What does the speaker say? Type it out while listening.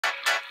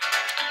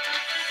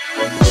A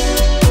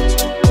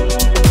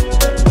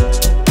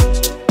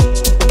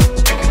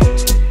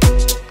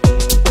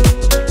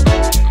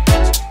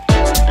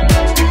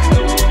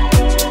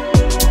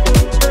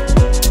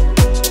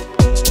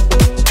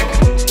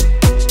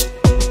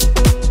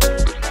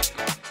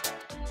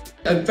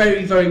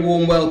very, very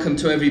warm welcome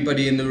to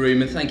everybody in the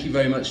room, and thank you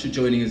very much for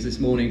joining us this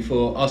morning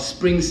for our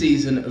spring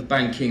season of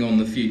Banking on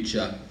the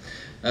Future.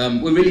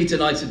 We're really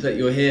delighted that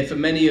you're here. For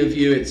many of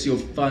you, it's your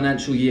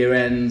financial year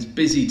ends,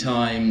 busy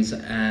times,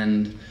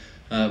 and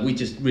we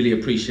just really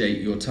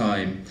appreciate your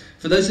time.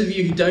 For those of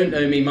you who don't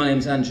know me, my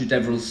name's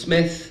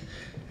Deverell-Smith,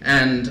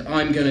 and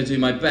I'm going to do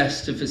my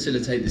best to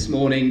facilitate this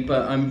morning,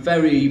 but I'm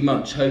very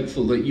much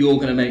hopeful that you're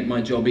going to make my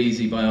job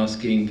easy by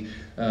asking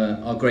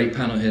our great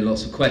panel here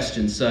lots of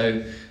questions.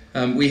 So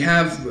we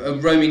have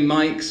roaming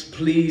mics.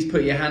 Please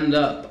put your hand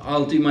up.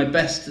 I'll do my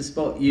best to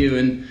spot you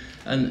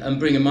and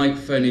bring a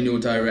microphone in your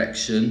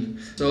direction.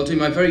 So I'll do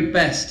my very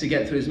best to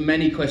get through as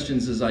many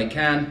questions as I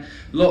can.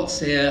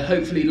 Lots here,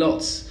 hopefully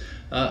lots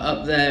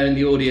up there in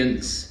the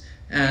audience,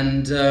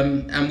 and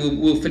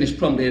we'll finish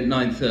promptly at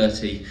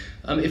 9:30.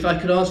 If I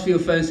could ask for your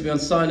phones to be on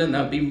silent,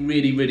 that would be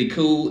really, really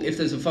cool. If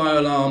there's a fire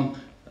alarm,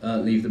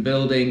 leave the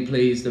building,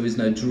 please. There is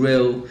no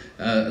drill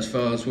as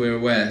far as we're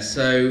aware.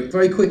 So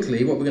very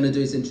quickly, what we're going to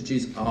do is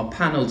introduce our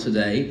panel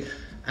today,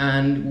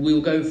 and we'll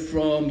go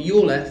from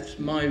your left,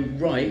 my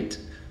right,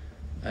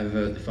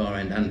 over at the far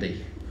end.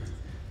 Andy.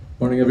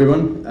 Morning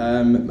everyone,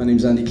 my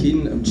name's Andy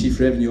Kean. I'm Chief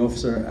Revenue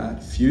Officer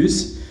at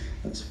Fuse.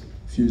 That's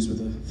Fuse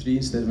with a 3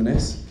 instead of an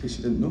S, in case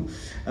you didn't know.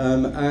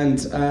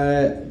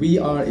 We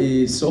are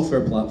a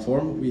software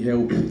platform. We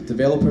help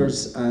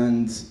developers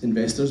and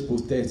investors,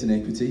 both debt and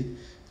equity,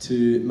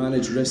 to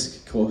manage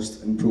risk,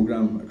 cost and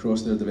programme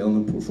across their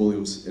development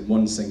portfolios in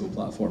one single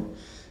platform.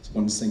 It's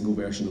one single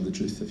version of the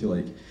truth, if you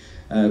like.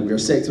 We are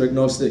sector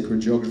agnostic, we're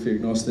geography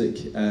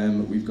agnostic.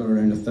 We've got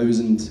around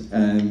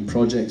 1,000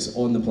 projects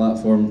on the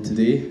platform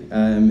today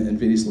in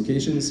various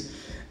locations,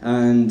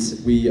 and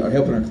we are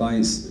helping our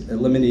clients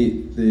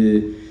eliminate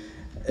the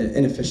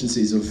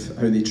inefficiencies of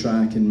how they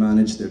track and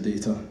manage their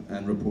data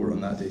and report on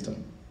that data.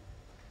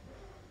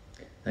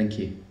 Thank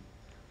you.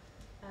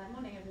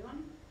 Morning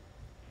everyone.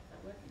 Is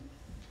that working?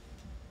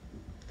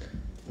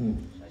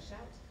 Should I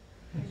shout?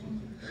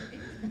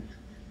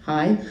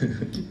 Hi.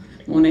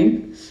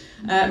 Morning.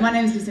 My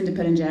name is Lucinda.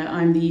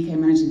 I'm the UK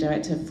Managing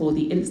Director for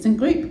the Instant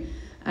Group.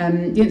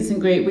 The Instant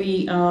Group,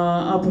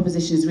 our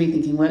proposition is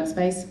rethinking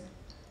workspace,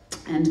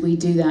 and we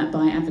do that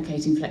by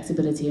advocating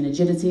flexibility and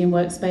agility in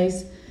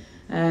workspace.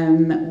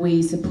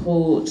 We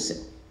support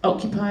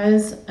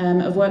occupiers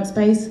of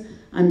workspace,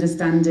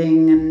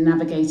 understanding and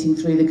navigating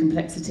through the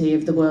complexity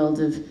of the world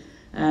of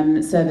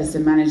service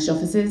and managed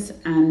offices,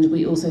 and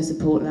we also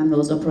support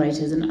landlords,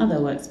 operators and other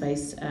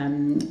workspace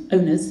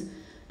owners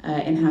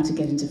in how to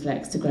get into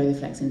flex, to grow the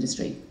flex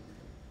industry.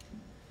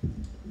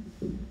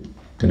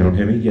 Can anyone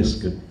hear me? Yes,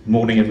 good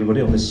morning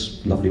everybody on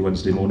this lovely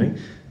Wednesday morning.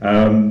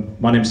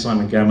 My name's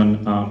Simon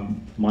Gammon.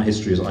 My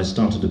history is I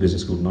started a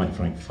business called Knight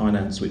Frank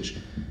Finance, which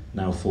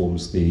now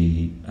forms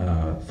the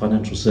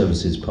financial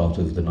services part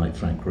of the Knight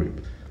Frank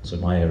Group. So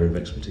my area of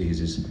expertise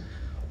is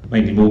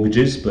mainly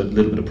mortgages, but a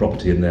little bit of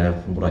property in there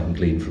from what I can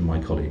glean from my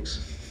colleagues.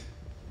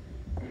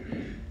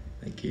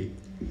 Thank you.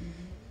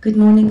 Good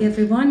morning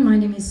everyone, my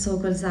name is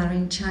Sowgol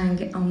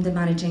Zarinchang. I'm the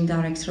Managing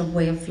Director of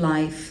Way of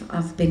Life.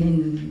 I've been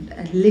in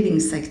a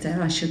living sector,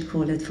 I should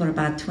call it, for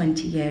about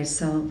 20 years.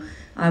 So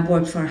I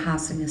worked for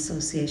Housing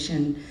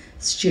Association,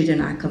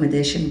 student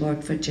accommodation,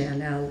 worked for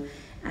JLL,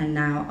 and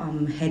now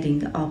I'm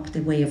heading up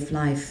the Way of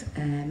Life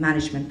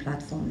management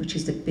platform, which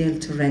is the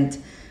build to rent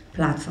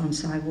platform.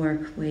 So I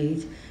work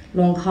with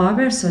Long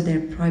Harbour, so they're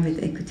a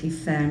private equity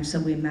firm, so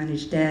we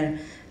manage their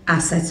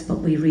assets, but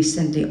we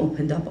recently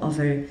opened up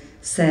our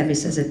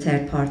service as a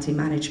third-party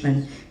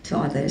management to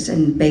others,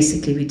 and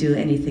basically we do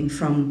anything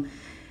from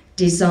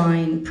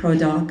design,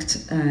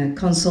 product,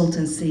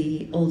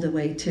 consultancy, all the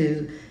way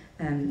to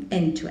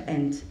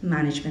end-to-end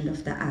management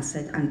of the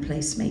asset and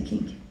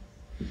placemaking.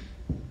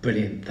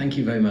 Brilliant, thank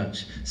you very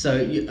much. So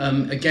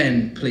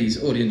again,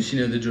 please, audience, you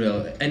know the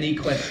drill. Any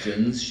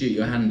questions, shoot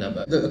your hand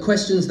up. The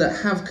questions that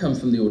have come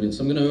from the audience,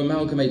 I'm going to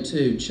amalgamate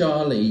two.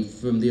 Charlie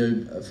from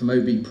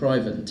OB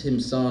Private and Tim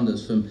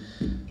Sanders from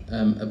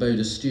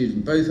Aboda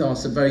Student both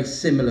asked a very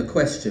similar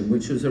question,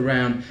 which was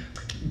around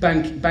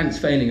banks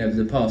failing over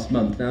the past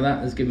month. Now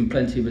that has given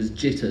plenty of us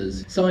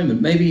jitters. Simon,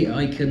 maybe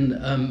I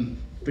can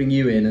bring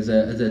you in as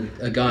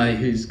a guy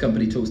whose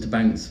company talks to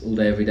banks all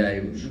day, every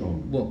day. Sure.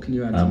 What can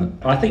you add to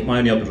that? I think my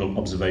only other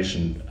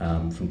observation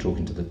from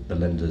talking to the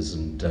lenders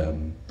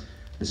and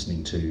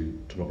listening to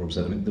what Rob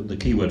said, I mean, the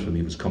key word for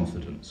me was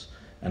confidence.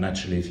 And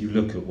actually, if you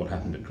look at what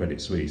happened at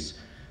Credit Suisse,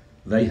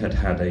 they had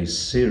a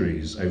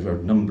series over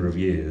a number of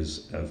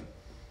years of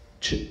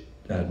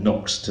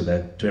knocks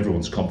to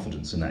everyone's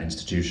confidence in that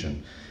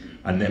institution.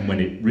 And then when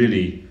it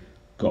really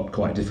got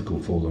quite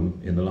difficult for them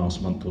in the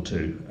last month or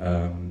two,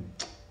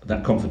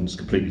 that confidence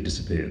completely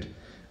disappeared.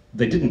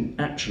 They didn't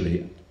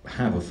actually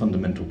have a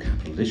fundamental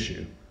capital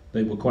issue.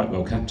 They were quite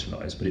well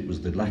capitalised, but it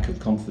was the lack of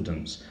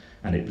confidence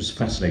And it was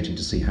fascinating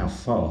to see how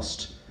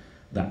fast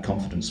that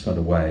confidence fell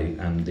away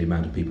and the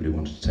amount of people who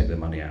wanted to take their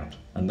money out.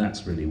 And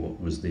that's really what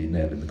was the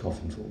nail in the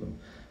coffin for them.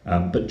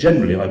 But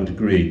generally, I would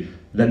agree,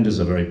 lenders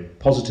are very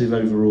positive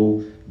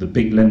overall. The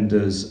big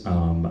lenders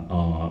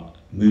are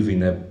moving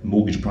their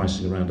mortgage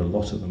pricing around a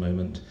lot at the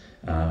moment.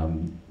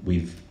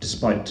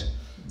 Despite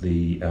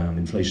the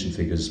inflation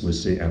figures we're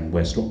seeing and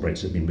where swap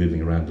rates have been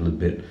moving around a little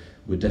bit,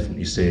 we're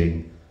definitely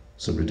seeing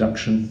some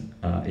reduction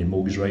in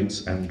mortgage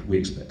rates, and we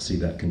expect to see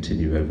that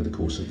continue over the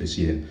course of this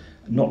year.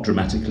 Not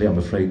dramatically, I'm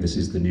afraid this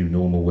is the new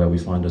normal where we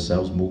find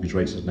ourselves. Mortgage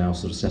rates have now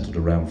sort of settled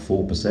around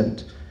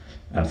 4%,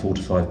 4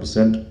 to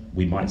 5%.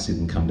 We might see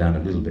them come down a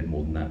little bit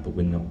more than that, but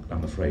we're not,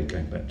 I'm afraid,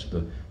 going back to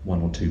the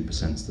 1 or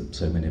 2% that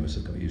so many of us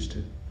have got used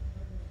to.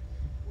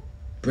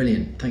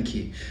 Brilliant, thank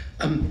you.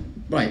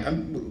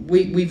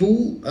 We've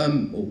all,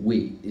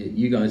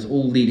 you guys,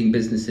 all leading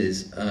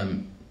businesses,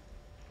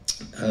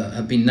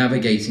 have been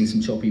navigating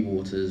some choppy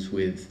waters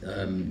with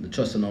the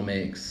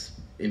trustonomics,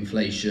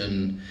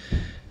 inflation,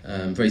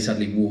 very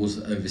sadly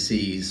wars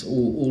overseas,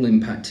 all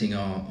impacting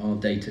our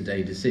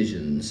day-to-day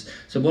decisions.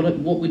 So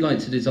what we'd like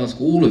to do is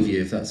ask all of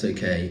you, if that's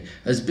okay,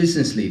 as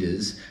business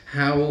leaders,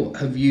 how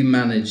have you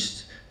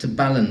managed to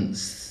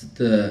balance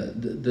the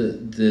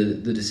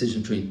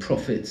decision between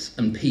profits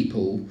and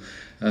people,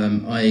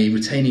 i.e.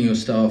 retaining your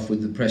staff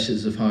with the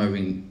pressures of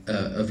hiring,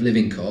 of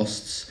living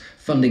costs,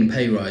 funding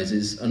pay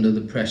rises under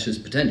the pressures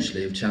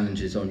potentially of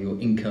challenges on your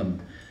income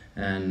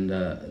and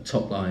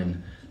top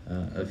line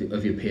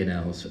of your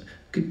P&Ls.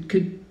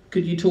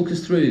 Could you talk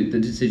us through the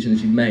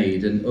decisions you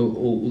made and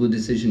or the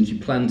decisions you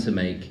plan to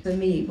make? For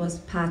me, was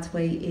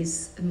pathway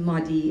is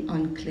muddy,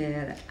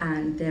 unclear,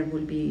 and there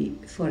will be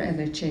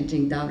forever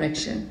changing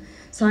direction.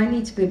 So I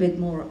need to be a bit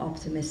more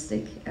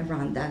optimistic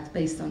around that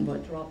based on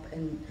what Rob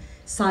and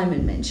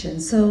Simon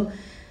mentioned. So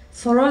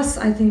for us,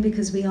 I think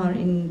because we are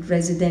in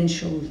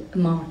residential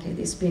market,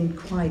 it's been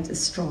quite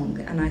strong,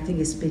 and I think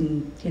it's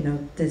been,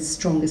 the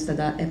strongest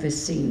that I've ever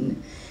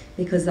seen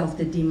because of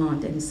the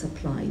demand and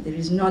supply. There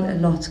is not a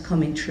lot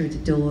coming through the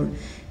door.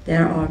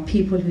 There are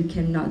people who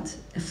cannot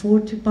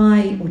afford to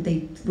buy or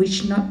they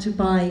wish not to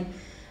buy,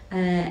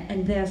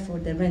 and therefore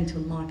the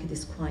rental market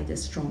is quite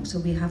strong. So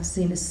we have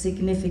seen a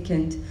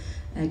significant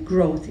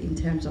growth in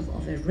terms of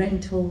a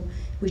rental,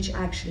 which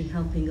actually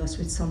helping us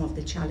with some of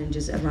the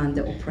challenges around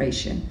the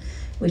operation,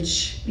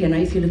 which,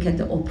 if you look at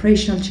the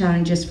operational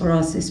challenges for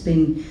us, it's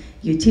been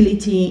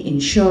utility,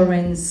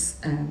 insurance,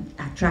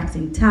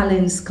 attracting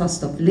talents,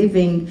 cost of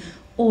living,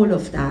 all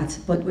of that,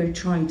 but we're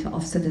trying to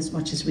offset as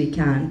much as we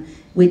can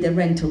with the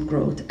rental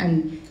growth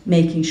and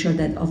making sure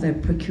that our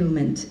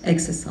procurement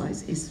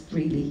exercise is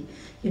really,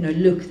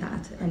 looked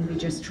at, and we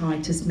just try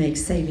to make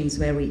savings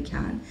where we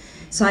can.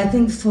 So I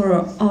think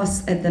for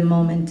us at the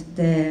moment,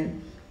 the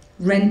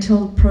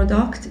rental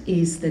product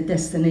is the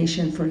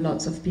destination for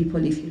lots of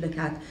people. If you look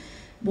at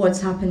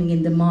what's happening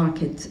in the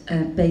market,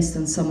 based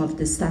on some of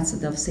the stats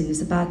that I've seen,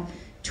 is about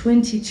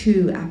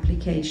 22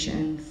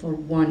 applications for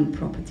one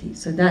property.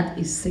 So that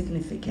is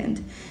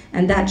significant.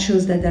 And that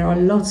shows that there are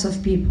lots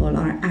of people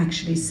are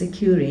actually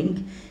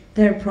securing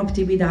their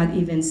property without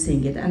even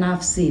seeing it. And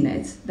I've seen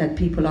it, that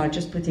people are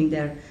just putting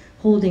their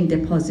holding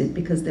deposit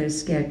because they're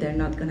scared they're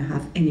not going to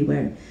have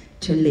anywhere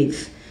to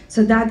live.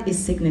 So that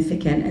is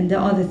significant. And the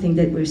other thing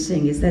that we're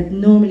seeing is that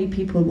normally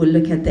people will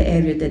look at the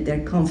area that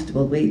they're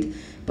comfortable with,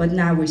 but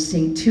now we're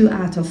seeing 2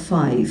 out of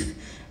 5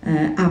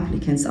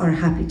 applicants are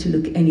happy to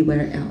look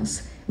anywhere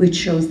else, which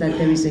shows that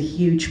there is a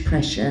huge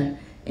pressure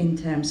in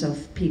terms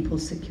of people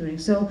securing.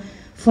 So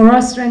for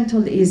us,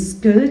 rental is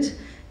good,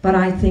 but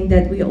I think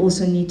that we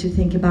also need to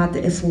think about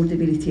the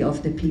affordability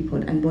of the people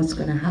and what's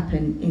going to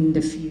happen in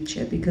the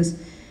future, because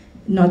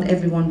not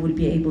everyone will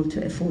be able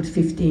to afford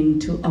 15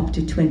 to up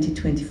to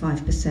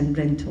 20-25%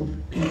 rental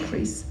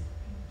increase.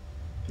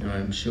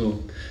 I'm sure.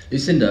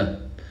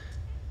 Lucinda?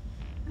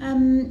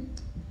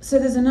 So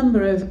there's a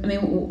number of,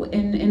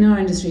 in our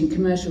industry, in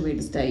commercial real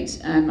estate,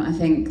 I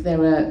think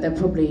they're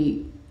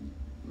probably,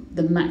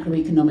 the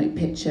macroeconomic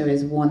picture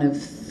is one of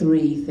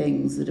 3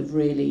 things that have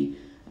really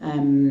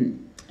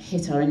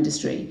hit our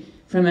industry.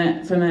 From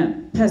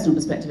a personal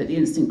perspective, at the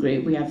Instant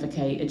Group, we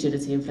advocate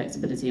agility and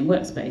flexibility in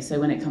workspace. So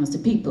when it comes to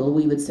people,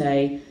 we would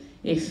say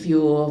if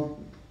your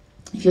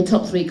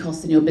top 3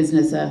 costs in your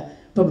business are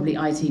probably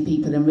IT,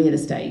 people and real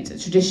estate,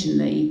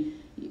 traditionally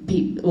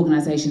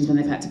organisations, when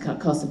they've had to cut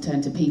costs, have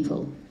turned to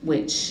people,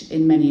 which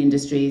in many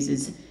industries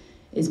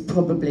is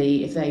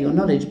probably, if they're your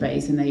knowledge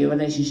base and they're your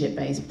relationship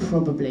base,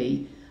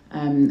 probably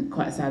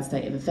quite a sad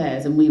state of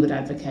affairs. And we would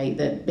advocate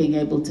that being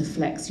able to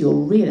flex your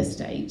real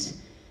estate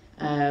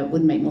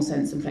would make more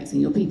sense than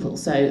flexing your people.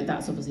 So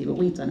that's obviously what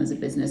we've done as a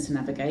business to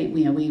navigate.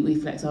 We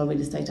flex our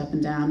real estate up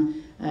and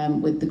down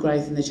with the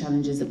growth and the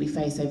challenges that we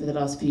face over the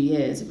last few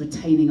years,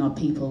 retaining our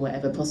people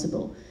wherever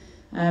possible.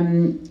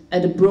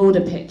 At a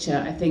broader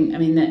picture, I think,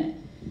 that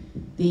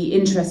the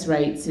interest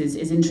rates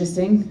is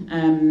interesting.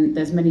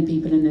 There's many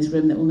people in this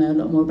room that will know a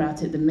lot more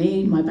about it than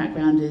me. My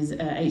background is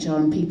HR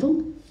and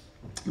people,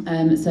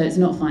 so it's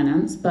not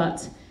finance,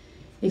 but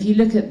if you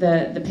look at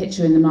the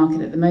picture in the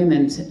market at the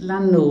moment,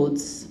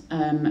 landlords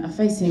are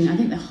facing, I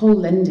think the whole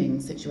lending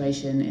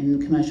situation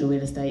in commercial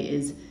real estate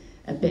is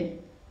a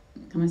bit,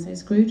 can I say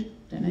screwed?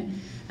 Don't know.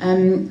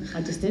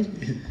 I just did.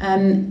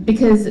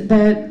 Because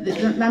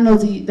the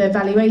landlords, their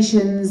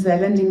valuations, their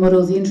lending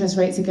models, the interest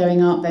rates are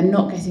going up. They're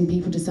not getting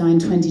people to sign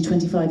 20,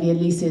 25-year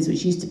leases,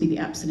 which used to be the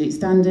absolute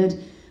standard.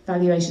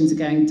 Valuations are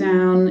going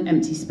down,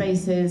 empty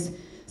spaces.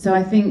 So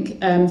I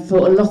think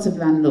for a lot of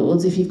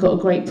landlords, if you've got a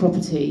great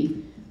property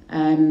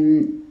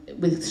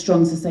with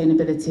strong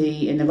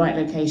sustainability in the right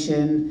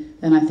location,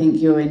 then I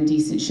think you're in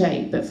decent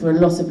shape. But for a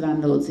lot of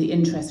landlords, the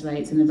interest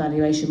rates and the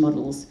valuation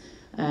models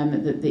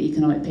that the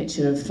economic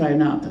picture have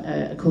thrown up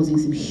are causing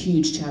some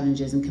huge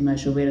challenges in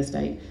commercial real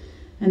estate.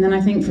 And then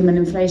I think from an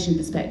inflation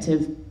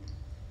perspective,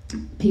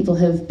 people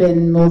have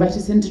been more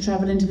reticent to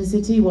travel into the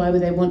city. Why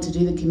would they want to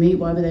do the commute?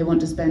 Why would they want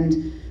to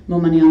spend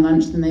more money on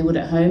lunch than they would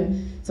at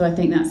home? So I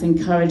think that's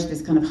encouraged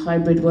this kind of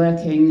hybrid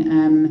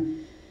working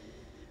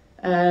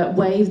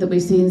wave that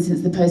we've seen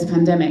since the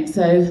post-pandemic.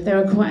 So there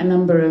are quite a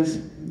number of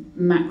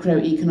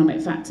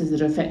macroeconomic factors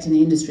that are affecting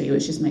the industry,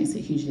 which just makes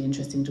it hugely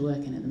interesting to work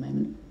in at the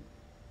moment.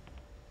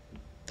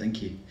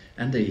 Thank you.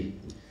 Andy?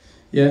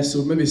 Yeah,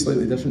 so maybe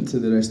slightly different to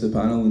the rest of the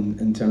panel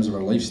in terms of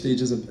our life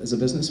stage as a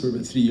business. We're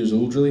about 3 years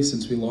old really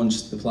since we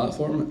launched the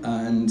platform,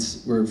 and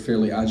we're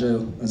fairly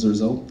agile as a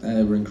result.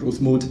 We're in growth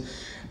mode,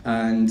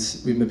 and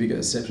we've maybe got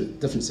a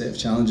different set of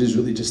challenges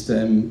really, just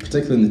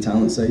particularly on the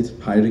talent side,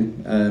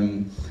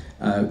 hiring.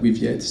 We've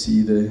yet to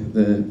see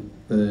the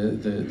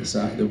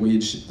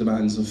wage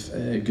demands of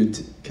good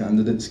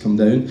candidates come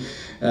down.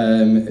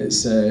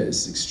 It's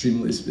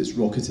extremely, it's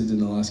rocketed in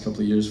the last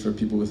couple of years for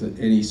people with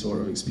any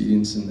sort of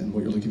experience in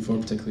what you're looking for,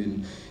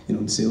 particularly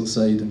in the sales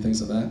side and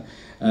things like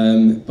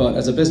that. But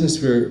as a business,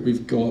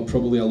 we've got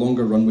probably a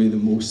longer runway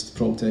than most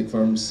prop tech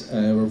firms.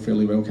 We're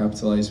fairly well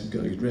capitalised. We've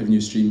got a good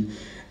revenue stream,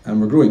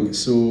 and we're growing.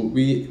 So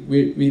we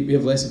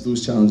have less of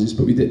those challenges.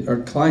 But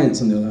our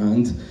clients, on the other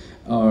hand,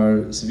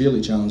 are severely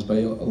challenged by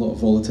a lot of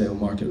volatile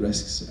market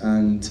risks,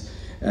 and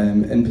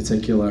in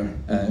particular,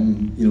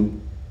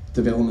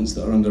 developments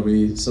that are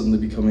underway suddenly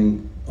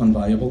becoming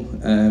unviable,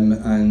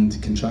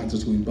 and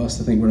contractors going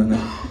bust. I think we're in a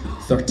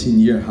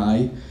 13-year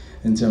high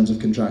in terms of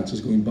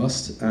contractors going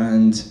bust,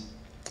 and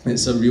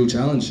it's a real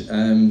challenge.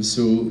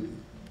 So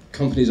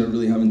companies are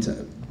really having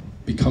to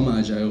become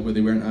agile where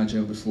they weren't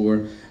agile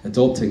before,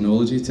 adopt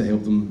technology to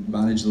help them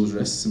manage those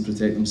risks and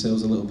protect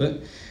themselves a little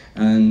bit.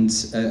 And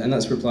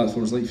that's where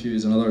platforms like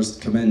Fuse and others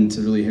come in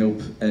to really help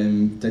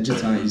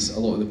digitise a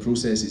lot of the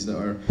processes that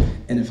are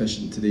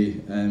inefficient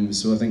today.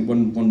 So I think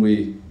one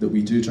way that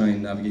we do try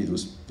and navigate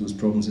those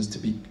problems is to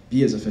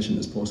be as efficient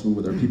as possible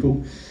with our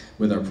people,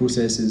 with our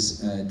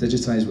processes,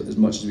 digitise as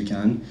much as we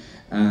can,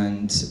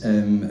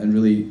 and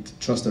really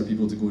trust our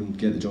people to go and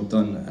get the job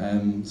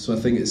done. So I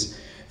think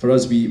for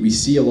us, we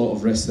see a lot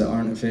of risks that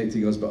aren't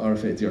affecting us but are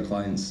affecting our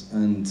clients,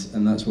 and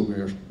that's what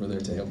we're there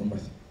to help them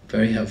with.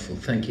 Very helpful,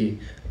 thank you.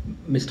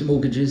 Mr.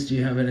 Mortgages, do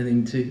you have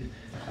anything to?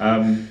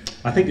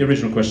 I think the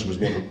original question was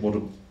what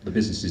are the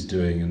business is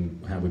doing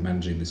and how we're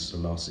managing this the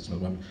last 6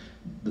 months.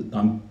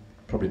 I'm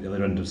probably at the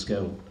other end of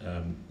scale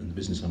in the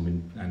business. I'm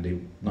in Andy.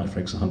 Knight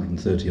Frank's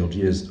 130 odd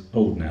years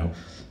old now.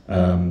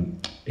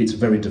 It's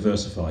very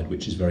diversified,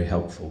 which is very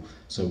helpful.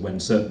 So when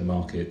certain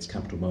markets,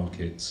 capital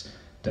markets,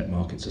 debt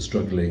markets are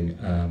struggling,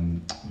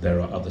 there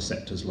are other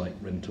sectors like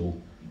rental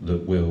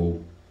that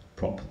will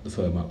prop the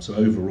firm up. So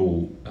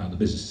overall, the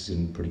business is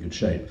in pretty good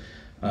shape.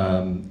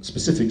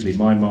 Specifically,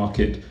 my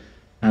market,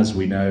 as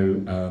we know,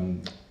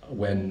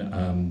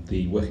 when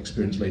the work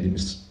experience lady,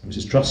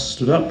 Mrs. Truss,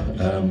 stood up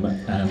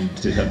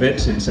and did her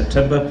bit in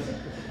September,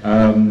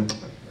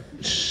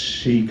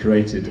 she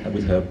created,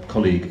 with her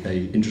colleague,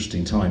 an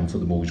interesting time for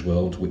the mortgage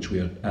world, which we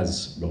are,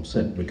 as Rob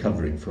said,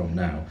 recovering from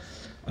now.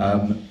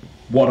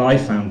 What I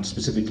found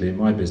specifically in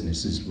my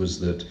business was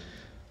that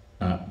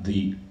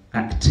the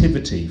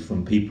activity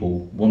from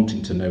people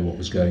wanting to know what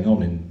was going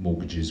on in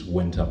mortgages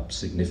went up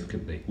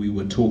significantly. We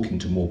were talking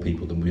to more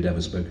people than we'd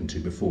ever spoken to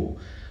before,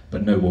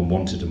 but no one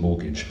wanted a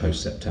mortgage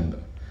post-September.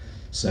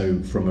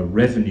 So from a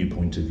revenue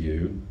point of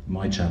view,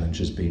 my challenge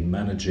has been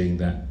managing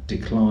that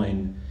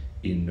decline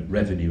in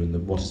revenue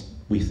and what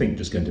we think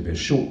just going to be a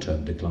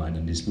short-term decline,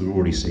 and we're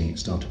already seeing it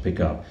start to pick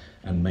up,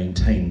 and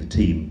maintain the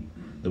team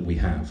that we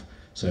have.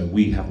 So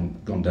we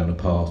haven't gone down a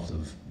path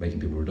of making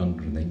people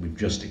redundant or anything. We've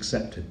just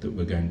accepted that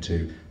we're going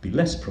to be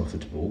less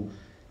profitable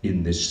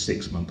in this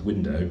 6-month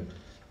window,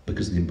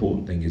 because the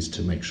important thing is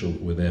to make sure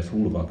that we're there for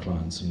all of our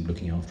clients and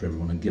looking after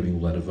everyone and giving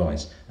all that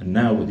advice. And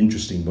now what's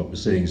interesting, what we're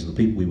seeing is the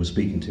people we were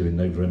speaking to in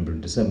November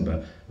and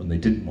December, when they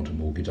didn't want a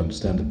mortgage,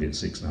 understandably at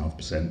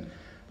 6.5%,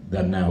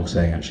 they're now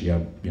saying, actually,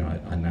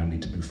 I now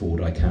need to move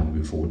forward, I can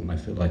move forward, and I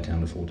feel I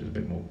can afford it a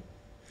bit more.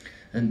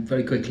 And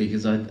very quickly,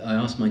 because I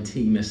asked my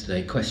team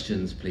yesterday,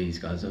 questions please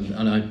guys,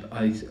 and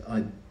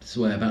I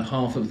swear about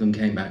half of them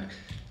came back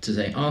to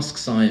say, ask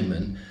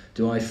Simon,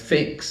 do I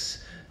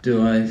fix,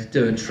 do I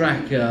do a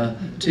tracker,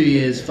 2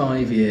 years,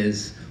 5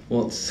 years,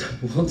 what's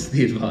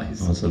the advice?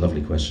 Oh, that's a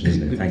lovely question,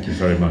 isn't it? Thank you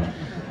very much.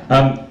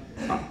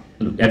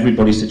 look,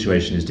 everybody's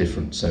situation is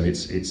different, so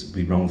it'd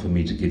be wrong for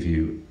me to give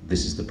you,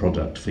 this is the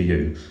product for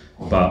you.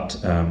 But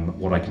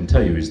what I can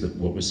tell you is that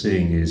what we're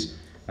seeing is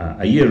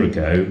a year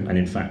ago, and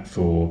in fact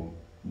for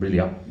really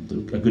a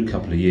good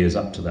couple of years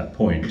up to that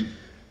point,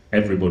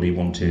 everybody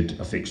wanted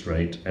a fixed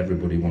rate,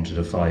 everybody wanted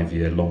a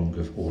 5-year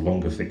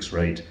longer fixed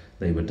rate.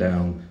 They were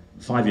down,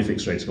 5-year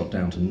fixed rates got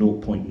down to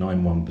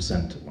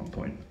 0.91% at one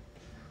point,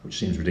 which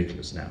seems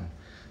ridiculous now.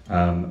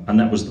 And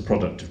that was the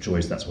product of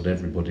choice, that's what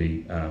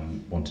everybody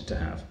wanted to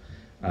have.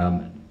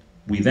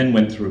 We then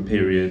went through a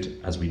period,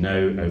 as we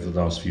know, over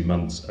the last few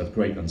months of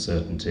great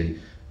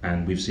uncertainty,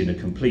 and we've seen a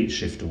complete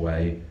shift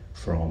away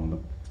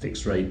from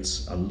fixed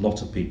rates. A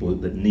lot of people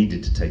that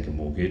needed to take a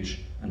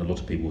mortgage, and a lot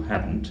of people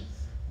hadn't,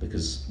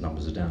 because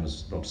numbers are down,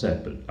 as Rob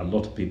said, but a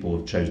lot of people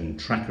have chosen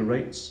tracker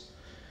rates.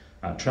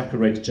 Tracker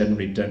rates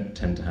generally don't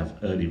tend to have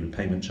early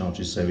repayment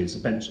charges, so it's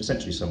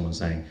essentially someone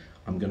saying,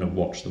 I'm going to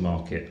watch the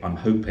market. I'm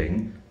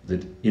hoping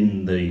that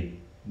in the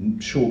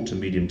short to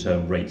medium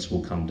term rates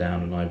will come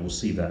down and I will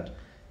see that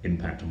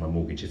impact on my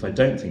mortgage. If I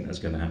don't think that's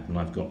going to happen,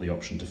 I've got the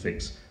option to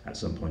fix at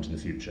some point in the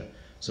future.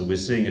 So we're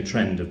seeing a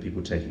trend of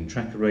people taking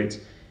tracker rates.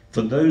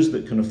 For those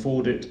that can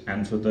afford it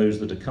and for those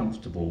that are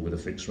comfortable with a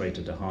fixed rate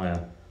at the higher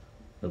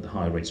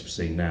rates we're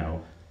seeing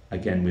now,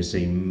 again we're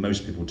seeing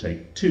most people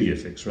take 2-year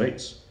fixed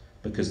rates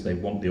because they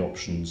want the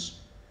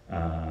options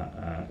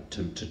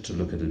to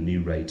look at a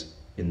new rate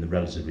in the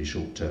relatively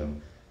short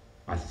term.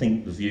 I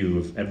think the view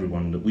of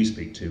everyone that we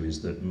speak to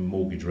is that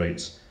mortgage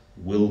rates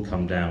will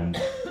come down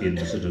in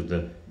the sort of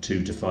the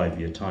 2 to 5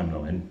 year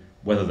timeline.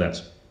 Whether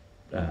that's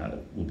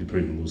will be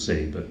proven, we'll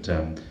see, but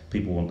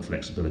people want the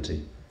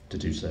flexibility to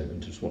do so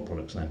and to swap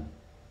products now.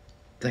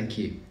 Thank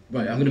you.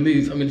 Right, I'm going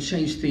to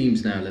change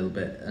themes now a little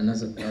bit, and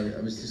as I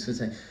was just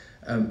going to say,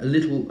 a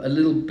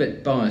little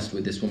bit biased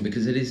with this one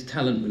because it is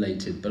talent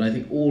related, but I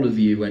think all of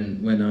you,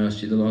 when I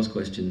asked you the last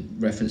question,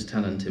 referenced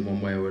talent in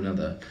one way or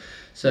another.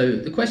 So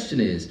the question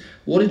is,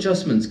 what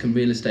adjustments can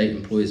real estate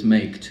employers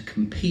make to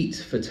compete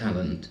for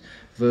talent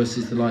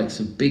versus the likes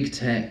of big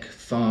tech,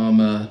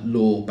 pharma,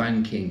 law,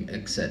 banking,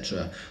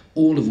 etc.,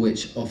 all of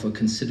which offer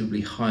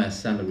considerably higher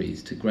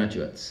salaries to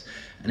graduates?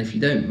 And if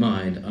you don't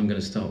mind, I'm going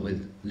to start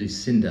with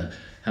Lucinda,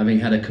 having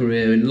had a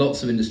career in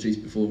lots of industries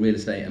before real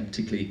estate, and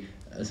particularly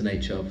as an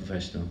HR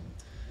professional.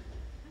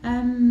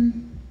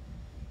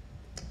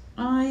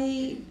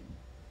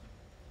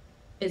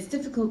 It's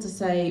difficult to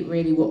say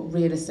really what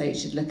real estate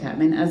should look at. I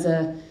mean, as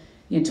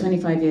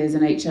 25 years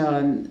in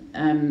HR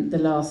and the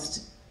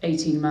last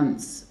 18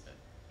 months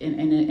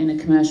in a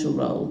commercial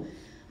role,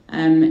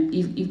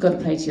 you've got to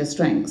play to your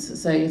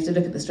strengths. So you have to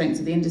look at the strengths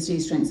of the industry,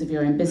 strengths of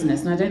your own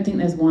business. And I don't think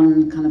there's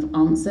one kind of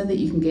answer that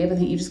you can give. I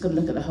think you've just got to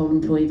look at the whole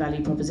employee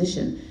value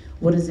proposition.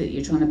 What is it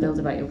you're trying to build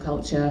about your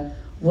culture?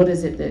 What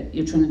is it that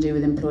you're trying to do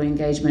with employee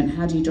engagement?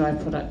 How do you drive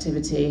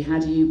productivity? How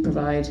do you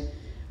provide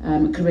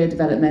career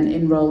development,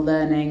 in-role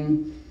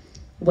learning,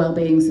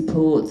 well-being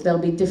support? There'll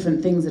be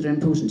different things that are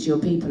important to your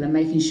people, and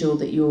making sure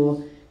that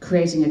you're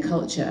creating a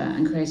culture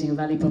and creating a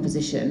value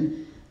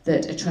proposition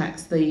that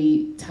attracts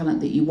the talent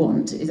that you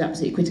want is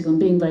absolutely critical, and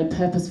being very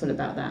purposeful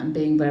about that and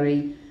being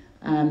very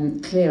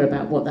clear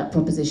about what that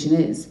proposition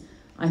is.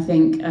 I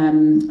think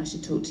I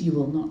should talk to you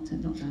all, not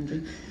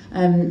Andrew.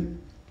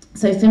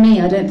 So for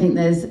me, I don't think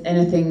there's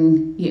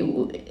anything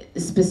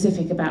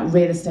specific about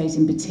real estate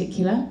in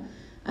particular.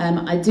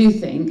 I do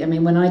think, I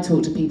mean, when I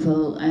talk to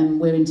people,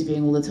 we're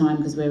interviewing all the time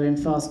because we're in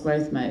fast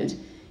growth mode,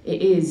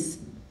 it is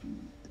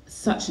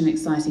such an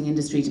exciting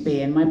industry to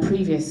be in. My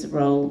previous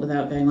role,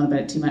 without going on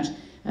about it too much,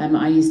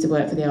 I used to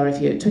work for the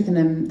RFU at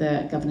Twickenham,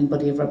 the governing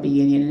body of rugby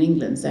union in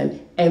England, so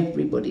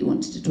everybody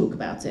wanted to talk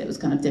about it. It was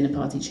kind of dinner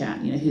party chat,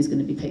 who's going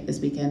to be picked this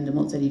weekend and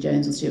what's Eddie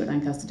Jones or Stuart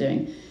Lancaster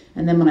doing.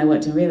 And then when I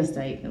worked in real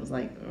estate, it was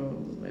like,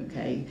 oh,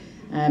 okay.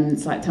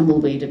 It's like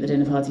tumbleweed at the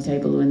dinner party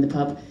table or in the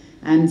pub.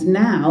 And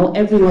now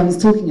everyone's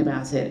talking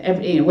about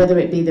it, whether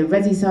it be the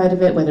resi side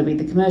of it, whether it be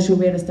the commercial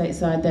real estate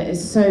side, there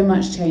is so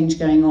much change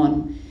going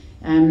on.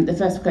 The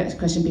first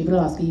question people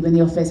ask, are you in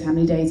the office? How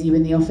many days are you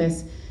in the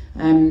office?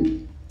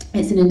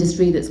 It's an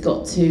industry that's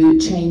got to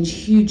change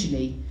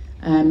hugely,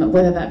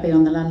 whether that be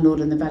on the landlord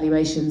and the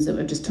valuations that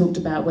we've just talked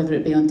about, whether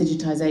it be on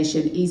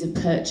digitisation, ease of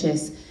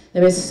purchase.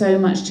 There is so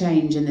much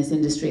change in this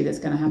industry that's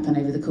going to happen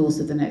over the course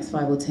of the next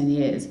 5 or 10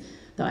 years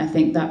that I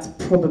think that's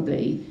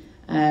probably,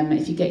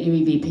 if you get your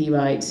EVP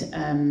right,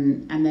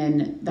 and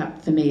then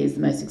that for me is the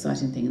most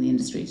exciting thing in the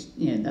industry.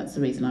 That's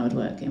the reason I would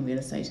work in real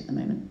estate at the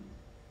moment.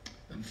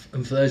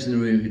 And for those in the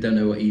room who don't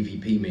know what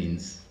EVP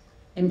means?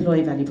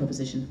 Employee value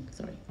proposition,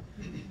 sorry.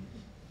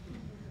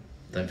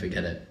 Don't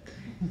forget it.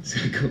 So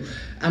cool.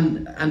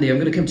 And Andy, I'm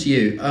going to come to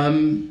you.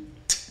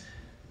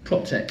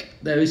 PropTech,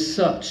 there is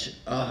such,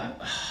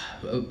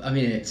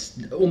 it's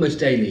almost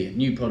daily, a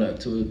new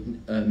product or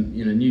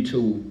new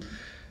tool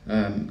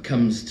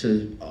comes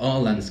to our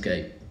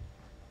landscape.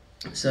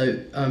 So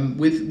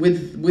with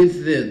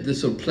the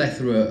sort of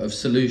plethora of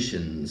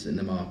solutions in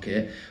the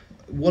market,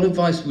 what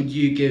advice would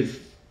you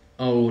give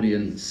our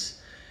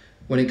audience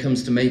when it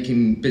comes to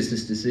making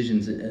business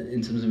decisions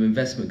in terms of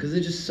investment? Because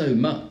there's just so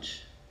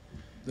much.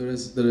 There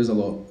is a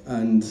lot,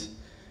 and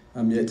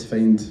I'm yet to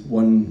find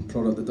one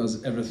product that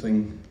does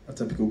everything a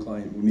typical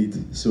client will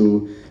need.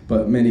 So,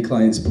 but many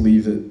clients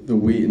believe that they'll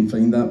wait and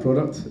find that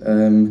product.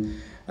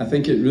 I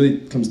think it really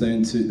comes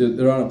down to,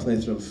 there are a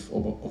plethora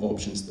of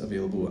options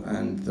available,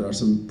 and there are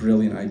some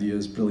brilliant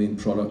ideas, brilliant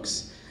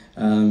products,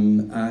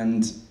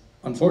 and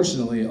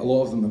unfortunately a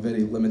lot of them have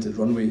very limited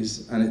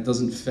runways, and it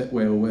doesn't fit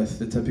well with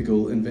the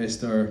typical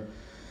investor.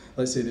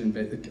 Let's say on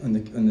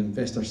the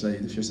investor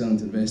side, if you're selling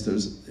to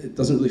investors, it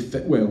doesn't really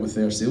fit well with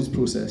their sales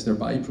process, their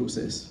buy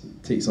process.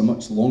 It takes a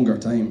much longer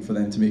time for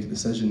them to make a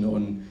decision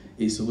on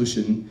a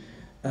solution,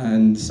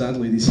 and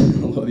sadly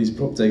a lot of these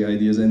prop tech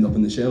ideas end up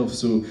on the shelf.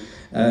 So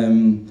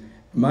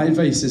my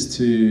advice is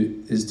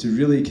to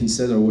really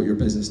consider what your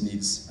business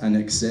needs and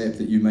accept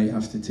that you might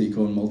have to take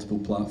on multiple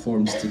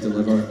platforms to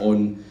deliver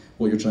on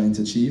what you're trying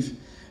to achieve.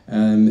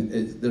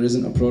 There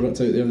isn't a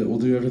product out there that will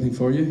do everything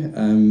for you.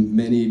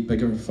 Many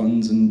bigger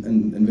funds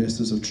and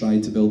investors have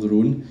tried to build their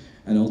own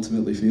and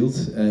ultimately failed.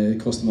 It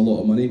cost them a lot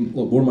of money, a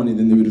lot more money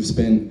than they would have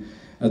spent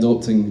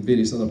adopting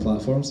various other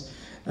platforms.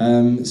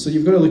 So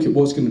you've got to look at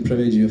what's going to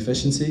provide you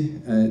efficiency.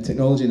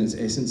 Technology in its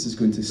essence is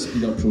going to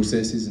speed up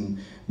processes and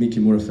make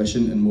you more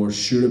efficient and more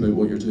sure about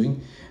what you're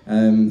doing.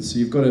 So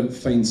you've got to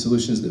find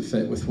solutions that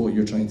fit with what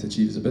you're trying to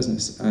achieve as a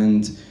business.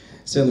 And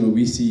certainly what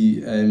we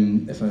see,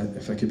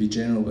 if I could be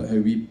general about how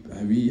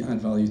we add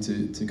value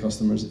to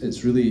customers,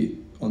 it's really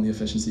on the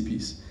efficiency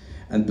piece.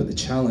 But the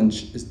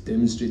challenge is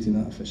demonstrating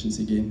that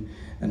efficiency gain,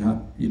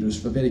 and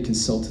it's a very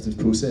consultative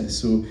process.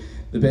 So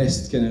the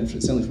best kind of,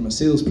 certainly from a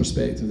sales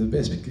perspective, the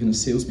best kind of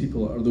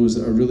salespeople are those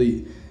that are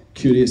really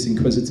curious,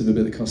 inquisitive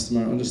about the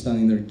customer,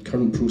 understanding their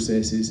current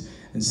processes,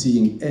 and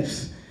seeing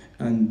if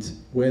and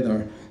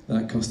whether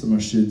that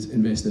customer should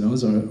invest in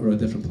us or a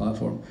different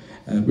platform.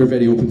 We're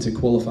very open to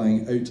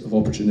qualifying out of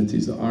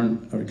opportunities that are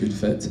a good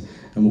fit,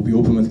 and we'll be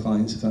open with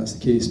clients if that's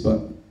the case.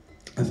 But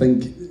I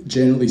think,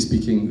 generally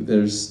speaking,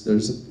 there's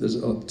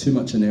too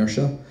much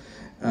inertia,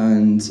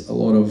 and a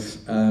lot of,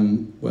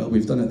 well,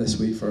 we've done it this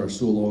way for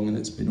so long and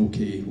it's been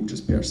okay, we'll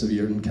just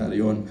persevere and carry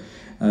on.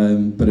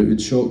 But it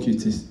would shock you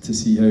to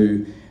see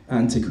how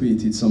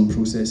antiquated some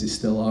processes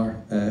still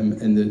are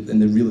in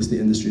the real estate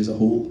industry as a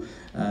whole,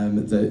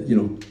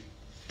 that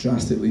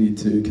drastically need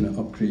to kind of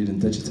upgrade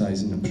and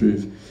digitise and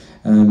improve.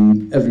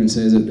 Everyone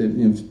says it,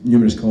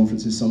 numerous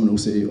conferences, someone will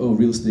say, oh,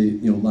 real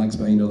estate lags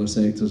behind other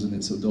sectors in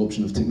its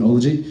adoption of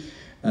technology.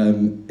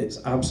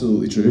 It's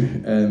absolutely true,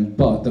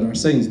 but there are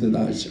signs that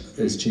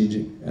is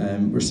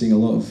changing. We're seeing a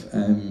lot of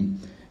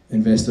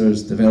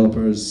investors,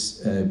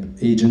 developers,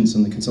 agents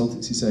on the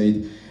consultancy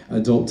side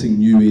adopting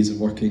new ways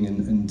of working,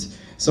 and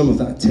some of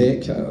that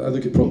tech, I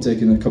look at prop tech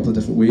in a couple of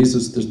different ways.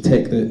 There's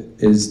tech that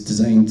is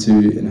designed to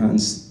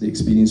enhance the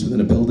experience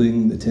within a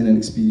building, the tenant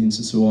experience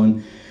and so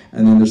on,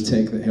 and then there's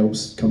tech that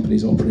helps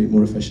companies operate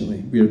more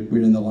efficiently.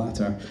 We're in the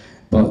latter,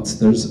 but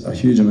there's a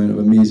huge amount of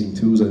amazing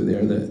tools out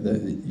there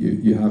that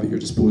you have at your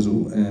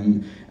disposal,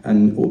 and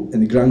in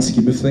the grand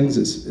scheme of things,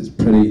 it's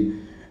pretty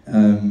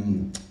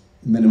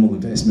minimal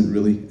investment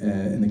really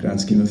in the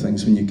grand scheme of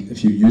things.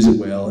 If you use it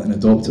well and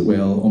adopt it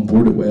well,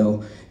 onboard it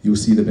well, you'll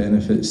see the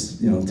benefits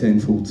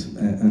tenfold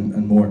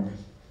and more.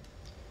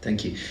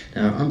 Thank you.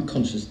 Now, I'm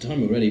conscious of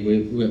time already.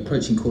 We're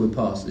approaching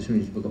 15:15, which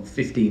means we've got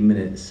 15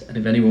 minutes. And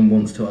if anyone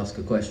wants to ask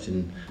a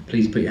question,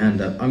 please put your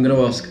hand up. I'm going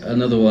to ask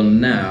another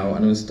one now, and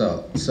I'm going to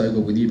start,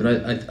 Sowgol, with you,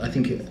 but I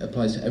think it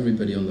applies to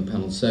everybody on the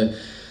panel. So,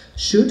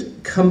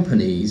 should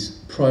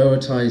companies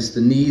prioritise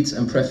the needs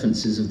and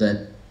preferences of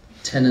their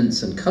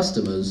tenants and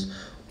customers,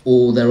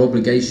 or their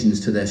obligations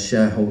to their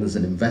shareholders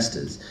and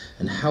investors?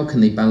 And how can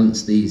they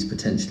balance these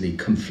potentially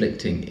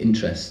conflicting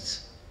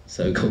interests?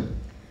 Sowgol.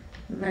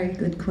 Very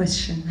good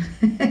question.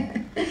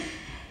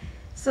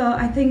 So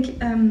I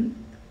think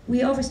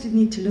we obviously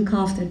need to look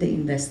after the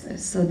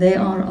investors. So they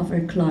are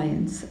our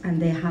clients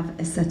and they have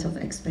a set of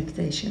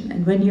expectation.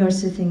 And when you are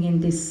sitting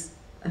in this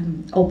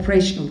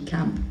operational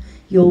camp,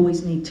 you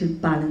always need to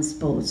balance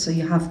both. So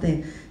you have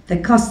the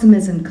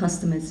customers and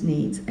customers'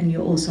 needs, and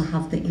you also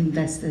have the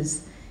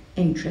investors'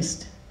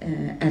 interest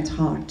at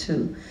heart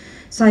too.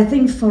 So I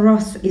think for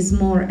us is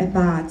more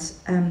about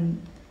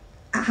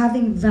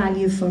having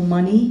value for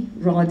money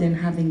rather than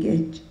having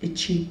a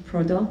cheap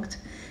product.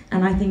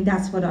 And I think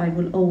that's what I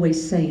will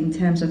always say in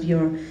terms of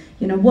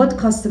what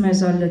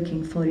customers are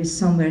looking for is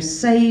somewhere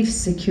safe,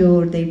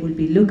 secure, they will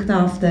be looked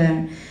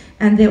after,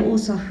 and they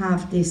also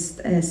have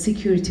this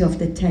security of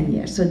the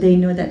tenure. So they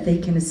know that they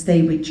can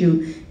stay with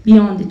you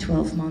beyond the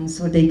 12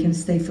 months, or they can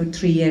stay for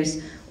 3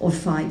 years or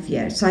 5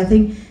 years. So I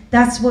think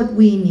that's what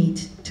we need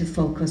to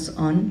focus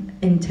on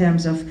in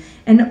terms of,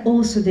 and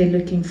also they're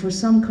looking for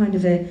some kind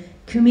of a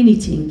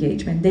community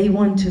engagement. They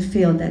want to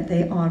feel that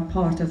they are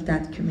part of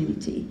that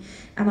community.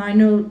 And I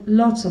know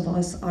lots of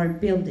us are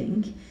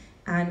building,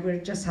 and we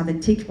just have a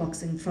tick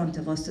box in front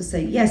of us to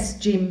say, yes,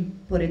 gym,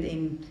 put it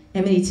in,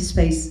 amenity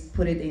space,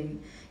 put it in,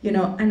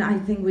 and I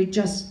think we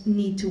just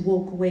need to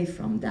walk away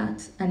from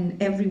that.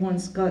 And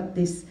everyone's got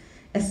these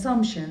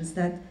assumptions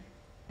that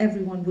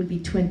everyone will be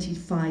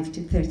 25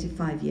 to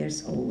 35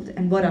 years old.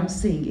 And what I'm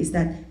seeing is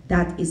that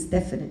that is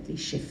definitely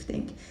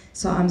shifting.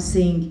 So I'm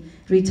seeing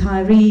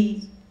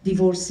retiree,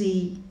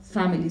 divorcee,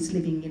 families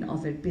living in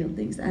other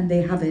buildings, and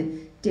they have a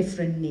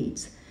different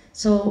needs.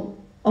 So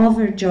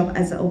our job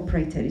as an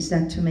operator is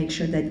that to make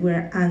sure that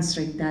we're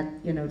answering that,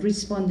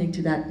 responding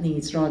to that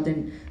needs rather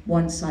than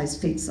one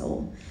size fits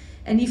all.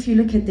 And if you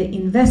look at the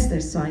investor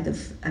side of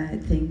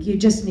things, you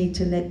just need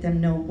to let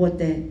them know what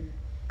the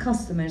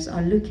customers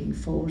are looking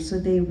for, so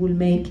they will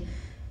make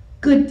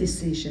good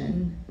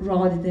decision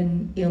rather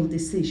than ill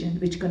decision,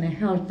 which is going to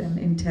help them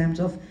in terms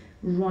of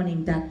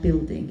running that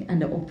building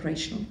and the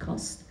operational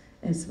cost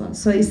as well.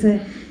 So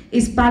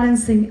it's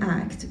balancing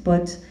act,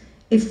 but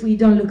if we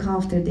don't look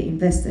after the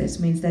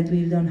investors, means that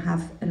we don't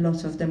have a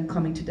lot of them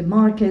coming to the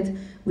market,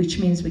 which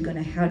means we're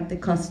going to hurt the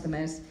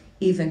customers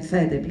even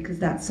further, because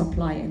that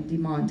supply and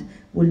demand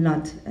will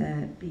not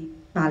be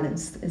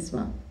balanced as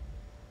well.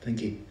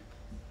 Thank you.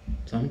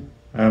 Simon?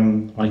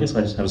 I guess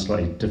I just have a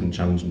slightly different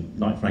challenge.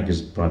 Knight Frank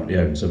is privately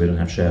owned, so we don't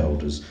have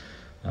shareholders.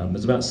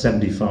 There's about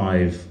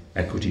 75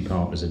 equity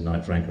partners in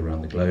Knight Frank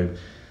around the globe.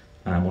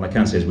 And what I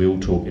can say is we all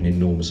talk an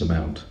enormous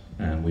amount,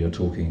 and we are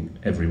talking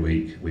every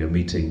week, we are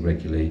meeting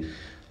regularly,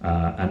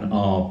 and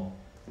our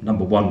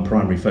number one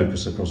primary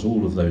focus across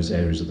all of those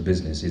areas of the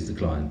business is the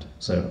client.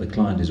 So the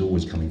client is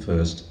always coming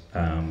first,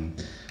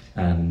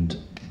 and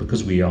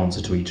because we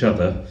answer to each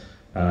other,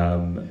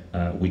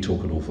 we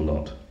talk an awful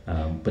lot.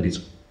 But it's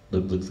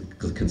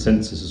the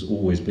consensus has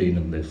always been,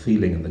 and the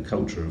feeling and the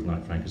culture of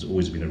Knight Frank has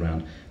always been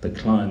around the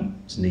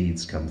client's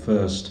needs come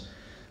first,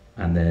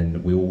 and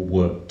then we all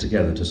work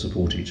together to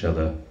support each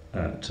other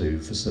to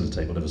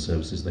facilitate whatever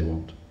services they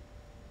want.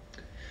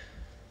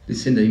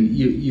 Lucinda,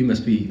 you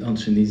must be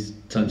answering these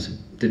types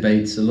of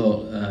debates a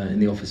lot in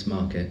the office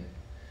market.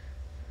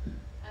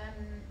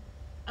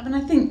 I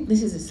think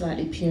this is a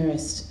slightly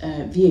purist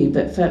view,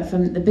 but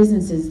from the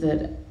businesses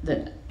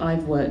that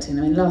I've worked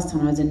in, last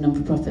time I was in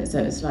non-for-profit, so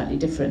it was slightly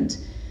different,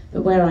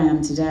 but where I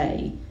am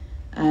today,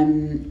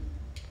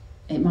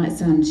 it might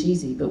sound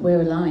cheesy, but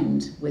we're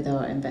aligned with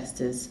our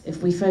investors.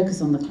 If we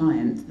focus on the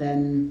client,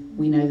 then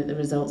we know that the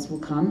results will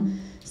come.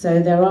 So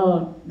there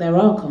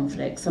are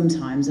conflicts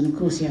sometimes, and of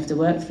course you have to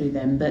work through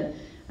them, but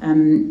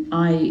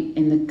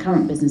in the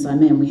current business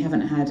I'm in, we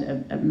haven't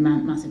had a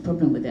massive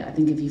problem with it. I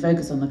think if you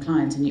focus on the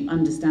client and you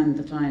understand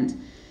the client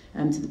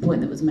to the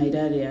point that was made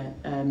earlier,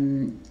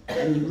 and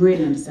you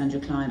really understand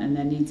your client and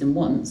their needs and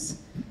wants,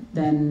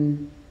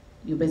 then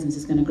your business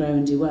is going to grow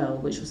and do well,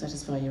 which will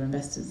satisfy your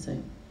investors. So.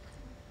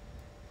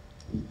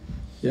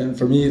 Yeah, and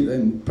for me,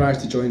 prior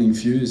to joining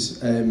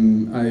Fuse,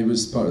 I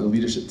was part of the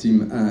leadership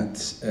team at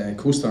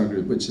CoStar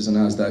Group, which is a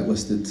NASDAQ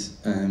listed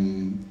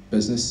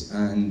business,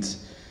 and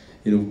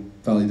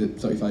valued at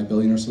 35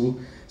 billion or so.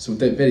 So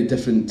very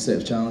different set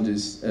of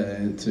challenges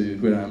to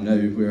where I am now,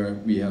 where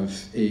we have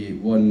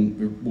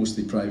we're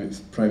mostly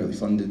privately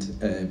funded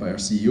by our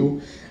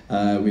CEO.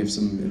 We have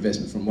some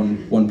investment from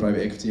one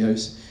private equity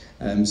house.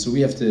 So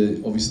we have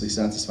to obviously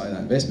satisfy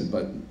that investment,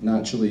 but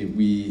naturally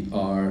we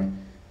are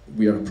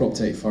a prop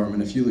tech firm,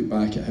 and if you look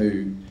back at how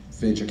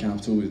venture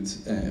capital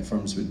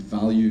firms would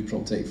value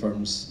prop tech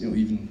firms,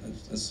 even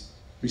as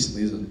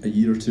recently as a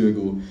year or two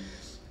ago,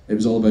 it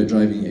was all about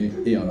driving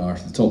ARR,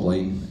 the top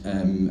line,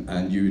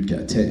 and you would get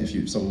a 10,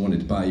 if someone wanted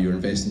to buy your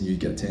investing, you'd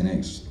get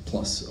 10x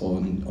plus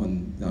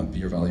on that would be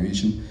your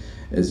valuation.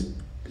 It's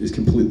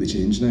completely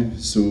changed now.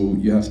 So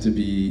you have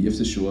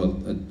to show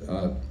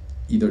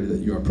either that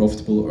you are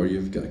profitable or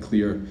you've got a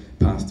clear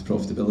path to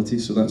profitability.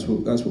 So that's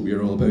what we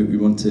are all about. We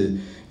want to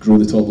grow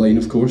the top line,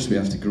 of course. We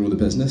have to grow the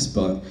business,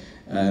 but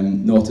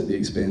not at the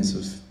expense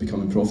of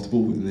becoming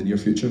profitable in the near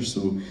future.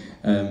 So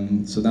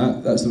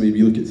that's the way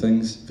we look at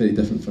things. Very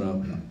different for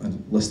a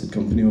listed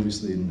company,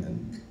 obviously,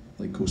 and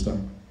like CoStar.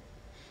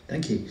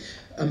 Thank you.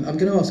 I'm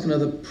going to ask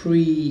another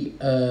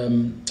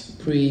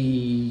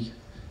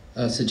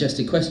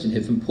suggested question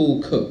here from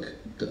Paul Cook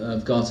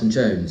of Garton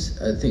Jones.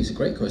 I think it's a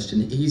great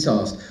question. He's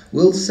asked,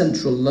 will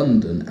central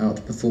London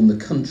outperform the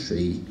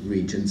country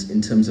regions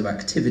in terms of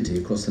activity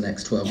across the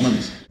next 12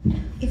 months?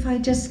 If I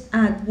just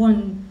add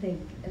one thing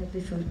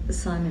before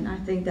Simon, I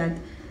think that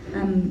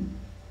I'm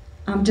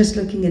just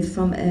looking at it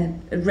from a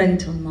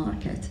rental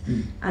market,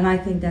 and I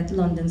think that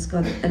London's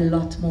got a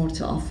lot more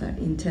to offer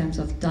in terms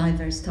of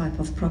diverse type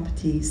of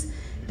properties,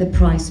 the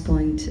price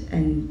point,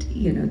 and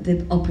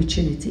the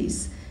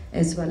opportunities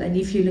as well. And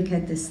if you look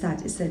at the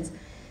stat, it says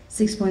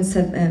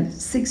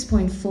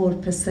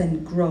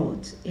 6.4%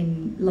 growth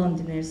in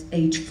Londoners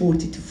aged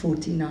 40 to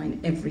 49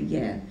 every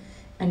year.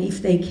 And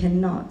if they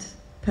cannot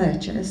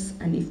purchase,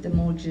 and if the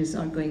mortgages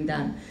are going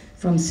down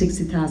from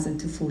 60,000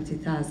 to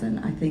 40,000,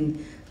 I think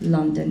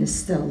London is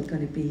still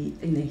going to be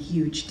in a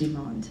huge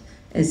demand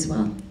as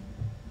well.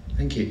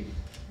 Thank you.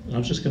 I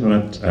was just going to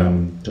add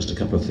just a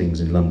couple of things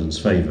in London's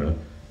favour.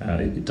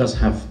 It does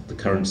have the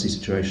currency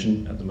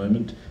situation at the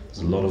moment. There's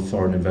a lot of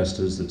foreign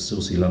investors that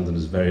still see London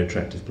as a very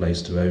attractive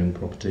place to own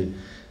property,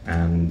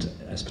 and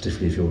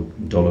particularly if you're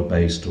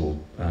dollar-based or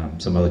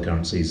some other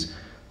currencies,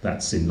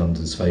 that's in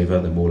London's favour.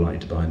 They're more likely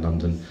to buy in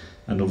London.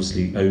 And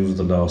obviously over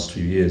the last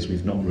few years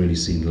we've not really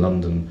seen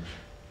London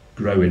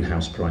grow in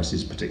house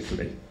prices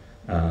particularly.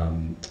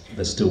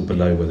 They're still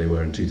below where they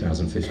were in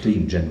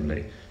 2015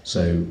 generally.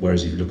 So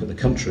whereas if you look at the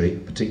country,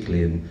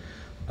 particularly in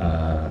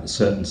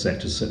certain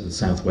sectors, the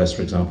southwest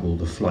for example,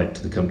 the flight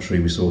to the country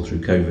we saw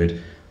through COVID,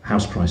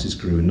 house prices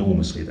grew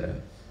enormously there.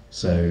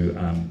 So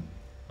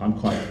I'm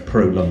quite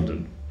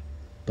pro-London,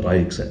 but I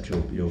accept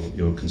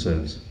your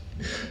concerns.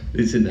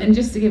 And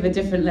just to give a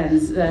different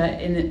lens,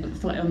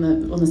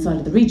 on the side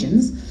of the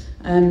regions,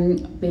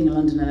 being a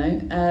Londoner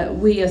though,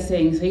 we are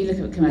seeing, so you look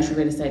at commercial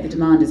real estate, the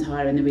demand is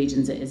higher in the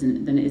regions than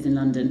it is in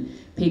London.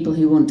 People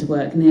who want to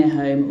work near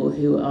home or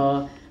who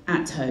are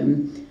at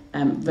home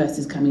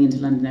versus coming into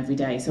London every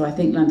day. So I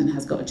think London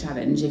has got a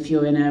challenge. If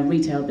you're in a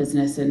retail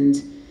business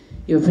and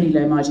you're a pretty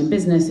low margin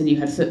business and you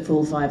had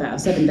footfall 5 out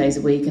of 7 days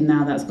a week, and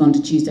now that's gone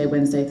to Tuesday,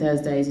 Wednesday,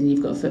 Thursdays, and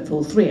you've got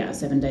footfall 3 out of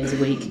 7 days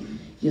a week,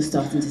 you're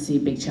starting to see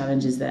big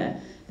challenges there.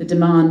 The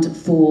demand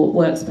for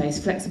workspace,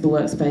 flexible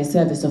workspace,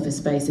 service office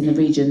space in the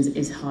regions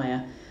is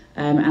higher.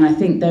 And I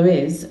think there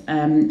is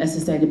a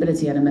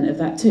sustainability element of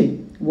that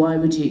too. Why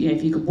would you,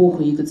 if you could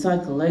walk or you could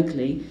cycle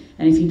locally,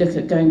 and if you look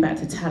at going back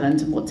to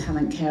talent and what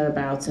talent care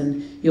about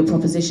and your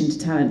proposition to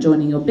talent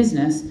joining your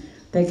business,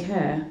 they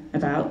care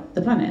about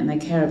the planet and they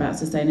care about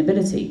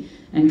sustainability.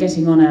 And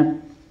getting on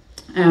an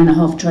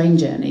hour-and-a-half train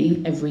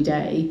journey every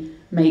day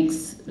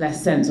makes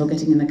less sense, or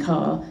getting in the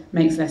car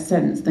makes less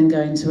sense than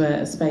going to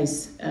a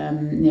space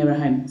nearer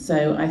home.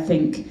 So I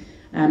think,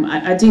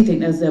 I do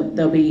think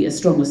there'll be a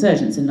strong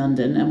resurgence in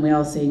London, and we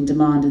are seeing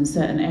demand in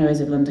certain areas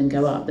of London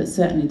go up, but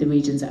certainly the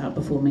regions are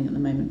outperforming at the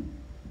moment.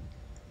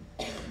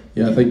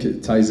 Yeah, I think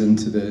it ties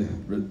into the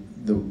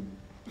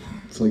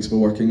flexible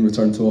working,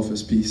 return to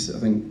office piece. I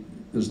think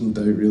there's no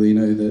doubt really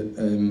now that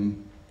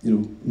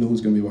no one's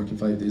going to be working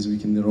 5 days a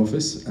week in their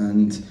office,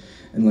 and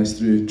unless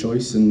through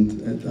choice, and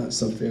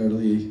that's a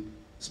fairly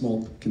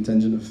small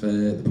contingent of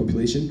the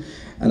population.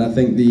 And I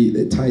think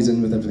it ties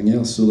in with everything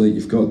else. So like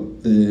you've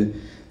got the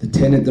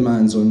tenant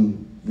demands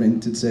on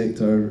rented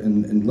sector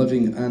in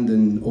living and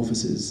in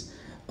offices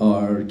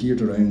are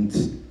geared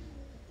around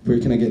where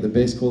can I get the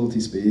best quality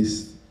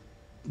space,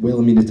 well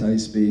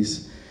amenitized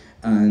space,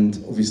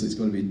 and obviously it's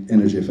got to be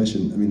energy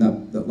efficient. I mean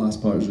that last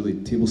part is really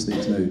table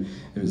stakes now.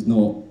 If it's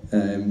not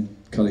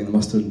cutting the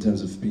mustard in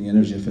terms of being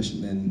energy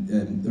efficient, then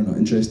they're not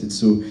interested.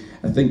 So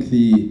I think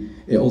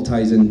it all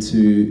ties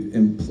into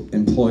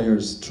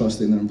employers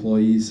trusting their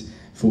employees,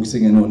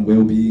 focusing in on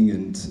well-being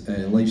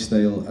and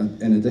lifestyle,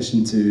 in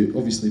addition to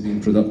obviously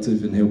being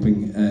productive and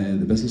helping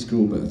the business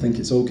grow. But I think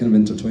it's all kind of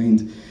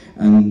intertwined,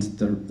 and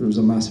there was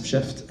a massive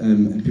shift,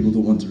 and people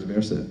don't want to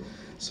reverse it.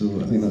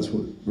 So I think that's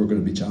what we're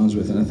going to be challenged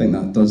with, and I think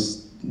that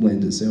does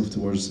lend itself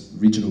towards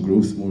regional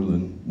growth more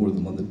than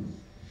London.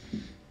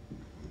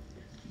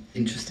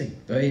 Interesting,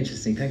 very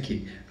interesting, thank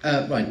you.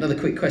 Right, another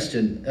quick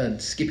question,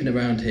 skipping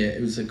around here. It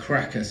was a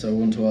cracker, so I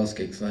want to ask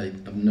it because I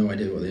have no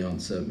idea what the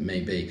answer may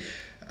be.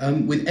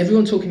 With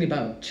everyone talking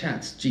about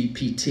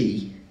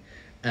ChatGPT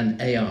and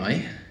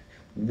AI,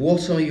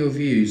 what are your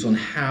views on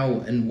how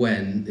and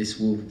when this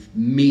will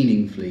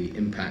meaningfully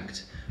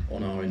impact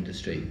on our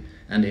industry?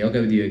 Andy, I'll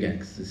go with you again,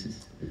 because this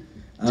is...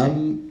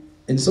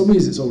 in some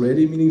ways it's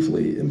already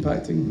meaningfully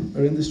impacting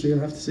our industry, I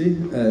have to say.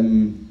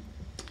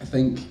 I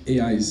think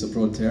AI is a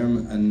broad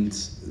term and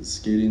it's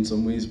scary in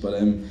some ways,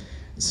 but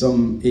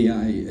some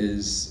AI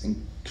is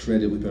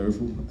incredibly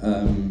powerful.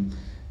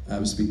 I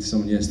was speaking to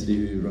someone yesterday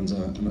who runs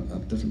a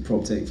different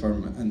prop tech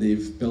firm, and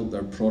they've built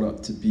their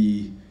product to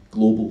be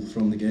global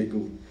from the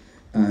get-go.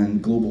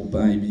 And global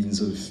by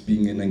means of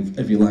being in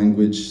every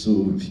language,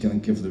 so if you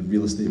can give the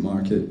real estate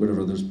market,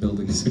 wherever there's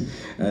buildings,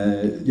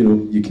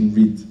 you can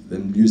read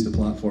and use the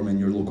platform in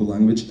your local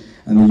language.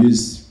 And they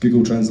use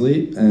Google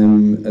Translate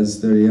as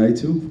their AI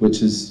tool,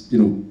 which is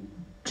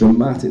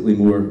dramatically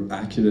more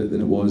accurate than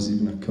it was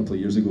even a couple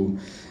of years ago.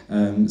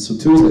 So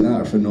tools like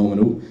that are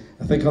phenomenal.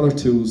 I think other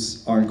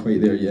tools aren't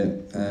quite there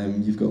yet.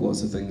 You've got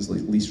lots of things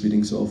like lease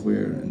reading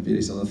software and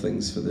various other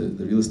things for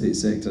the real estate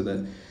sector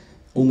that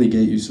only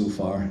get you so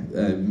far.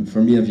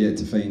 For me, I've yet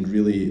to find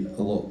really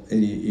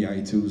any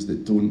AI tools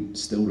that don't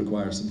still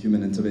require some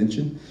human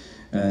intervention.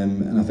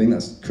 And I think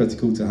that's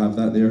critical to have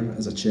that there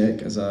as a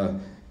check, as a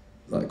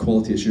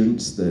quality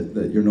assurance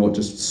that you're not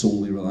just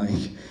solely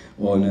relying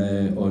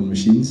on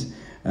machines.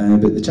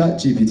 But the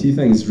ChatGPT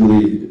thing is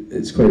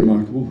it's quite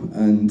remarkable,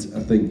 and I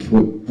think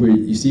where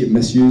you see it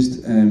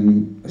misused.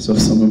 I saw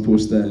someone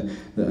post that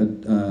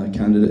a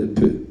candidate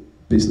had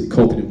basically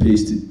copied and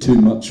pasted too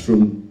much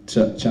from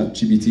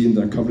ChatGPT in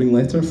their covering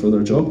letter for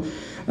their job,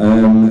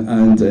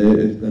 and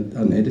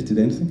hadn't edited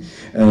anything.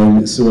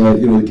 So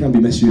it can be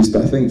misused,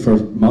 but I think for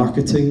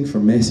marketing, for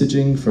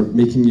messaging, for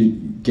making you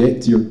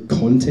get your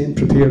content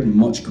prepared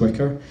much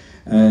quicker,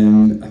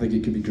 I think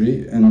it could be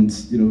great. And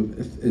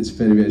it's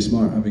very, very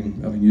smart,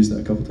 having used it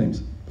a couple of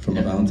times from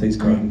a Valentine's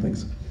card and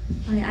things.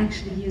 I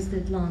actually used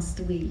it last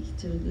week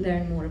to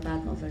learn more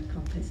about other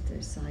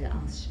competitors. So I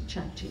asked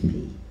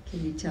ChatGPT,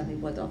 can you tell me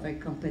what other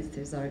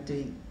competitors are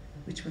doing?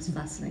 Which was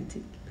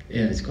fascinating.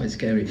 Yeah, it's quite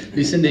scary.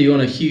 Lucinda, you're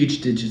on a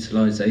huge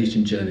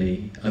digitalisation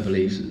journey, I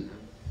believe.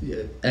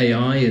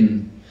 AI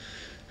and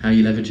how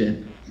you leverage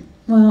it.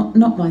 Well,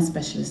 not my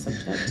specialist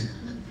subject.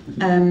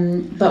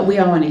 But we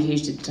are on a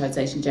huge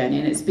digitisation journey,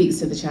 and it speaks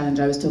to the challenge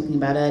I was talking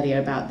about earlier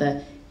about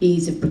the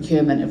ease of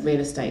procurement of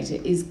real estate.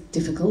 It is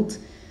difficult.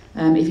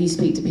 If you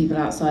speak to people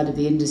outside of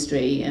the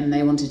industry and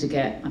they wanted to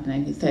get, I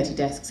don't know, 30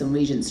 desks on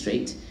Regent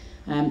Street,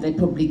 they'd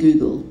probably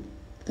Google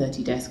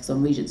 30 desks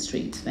on Regent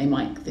Street. They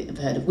might have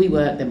heard of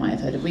WeWork, they might have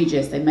heard of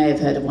Regis, they may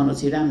have heard of one or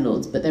two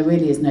landlords, but there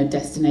really is no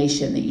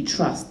destination that you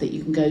trust that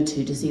you can go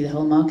to see the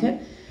whole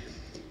market.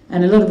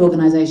 And a lot of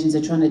organisations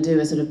are trying to do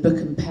a sort of book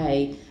and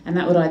pay, and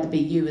that would either be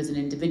you as an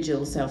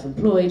individual,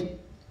 self-employed,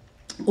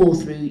 or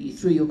through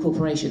your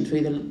corporation,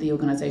 through the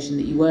organisation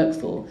that you work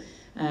for,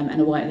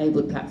 and a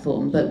white-labelled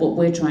platform. But what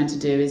we're trying to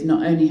do is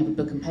not only have a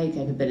book and pay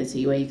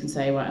capability where you can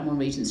say, right, I'm on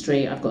Regent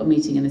Street, I've got a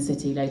meeting in the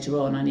city later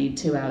on, I need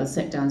 2 hours,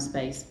 set down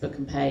space, book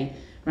and pay,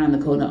 round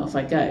the corner, off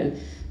I go.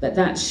 But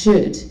that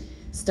should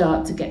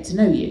start to get to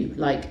know you,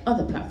 like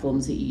other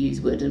platforms that you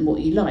use would, and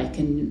what you like,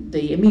 and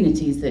the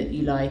amenities that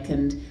you like,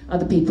 and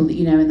other people that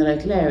you know in the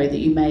local area that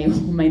you may or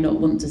may not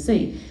want to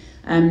see.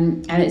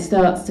 And it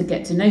starts to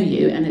get to know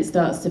you, and it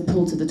starts to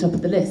pull to the top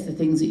of the list the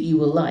things that you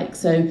will like.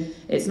 So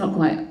it's not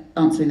quite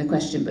answering the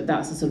question, but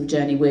that's the sort of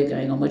journey we're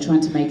going on. We're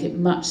trying to make it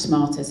much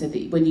smarter so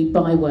that when you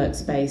buy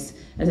workspace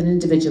as an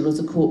individual, as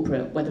a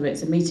corporate, whether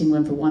it's a meeting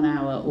room for 1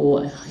 hour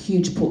or a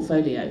huge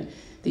portfolio,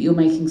 that you're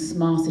making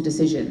smarter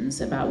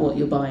decisions about what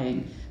you're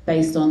buying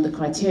based on the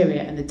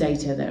criteria and the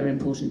data that are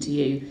important to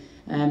you,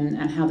 and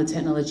how the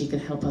technology can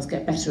help us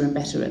get better and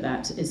better at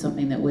that is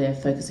something that we're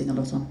focusing a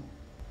lot on.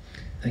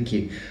 Thank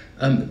you.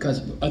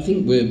 Guys, I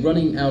think we're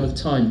running out of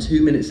time,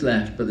 2 minutes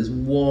left, but there's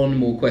one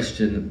more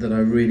question that I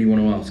really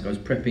want to ask. I was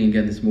prepping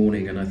again this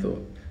morning and I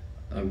thought,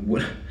 I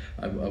want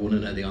to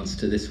know the answer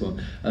to this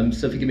one.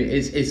 So forgive me,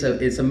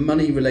 it's a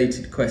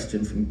money-related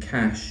question from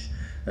Cash,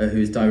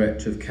 who's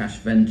Director of Cash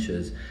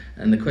Ventures.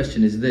 And the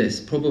question is this,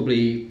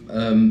 probably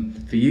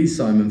for you,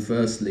 Simon,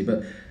 firstly,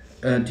 but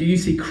do you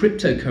see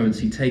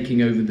cryptocurrency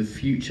taking over the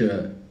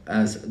future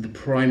as the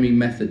primary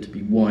method to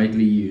be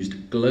widely used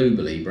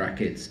globally,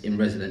 brackets, in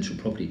residential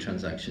property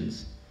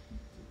transactions?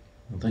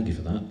 Well, thank you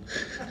for that.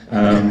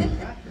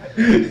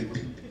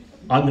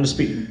 I'm going to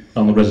speak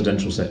on the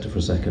residential sector for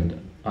a second.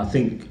 I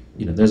think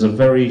there's a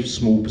very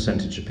small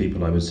percentage of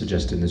people, I would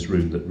suggest, in this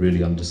room that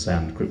really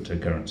understand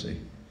cryptocurrency.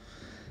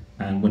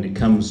 And when it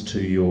comes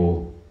to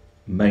your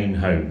main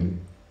home,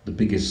 the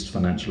biggest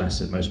financial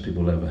asset most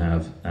people will ever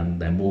have,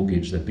 and their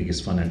mortgage, their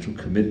biggest financial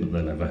commitment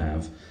they'll ever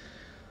have,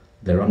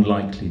 they're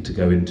unlikely to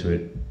go into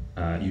it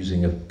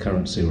using a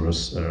currency or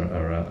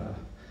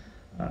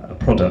a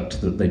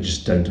product that they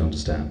just don't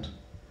understand.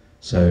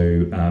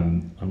 So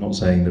I'm not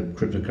saying that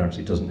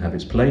cryptocurrency doesn't have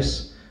its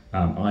place.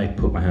 I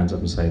put my hands up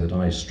and say that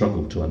I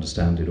struggle to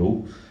understand it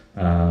all,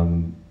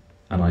 and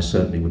I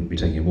certainly wouldn't be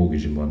taking a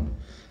mortgage in one.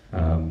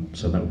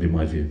 So that would be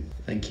my view.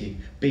 Thank you.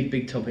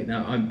 Big topic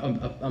now.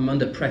 I'm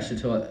under pressure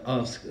to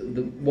ask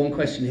the one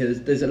question here.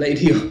 There's a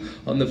lady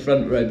on the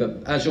front row,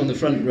 but as you're on the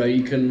front row,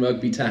 you can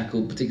rugby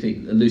tackle,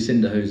 particularly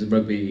Lucinda, who's a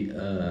rugby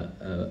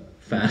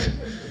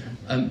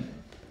fan.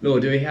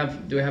 Laura, do we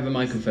have a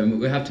microphone?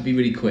 We'll have to be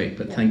really quick,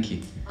 but thank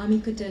you. I'm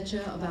Ika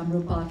Techa of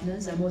Amro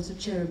Partners. I'm also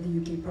chair of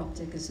the UK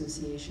PropTech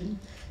Association.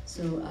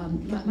 So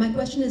my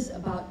question is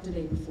about the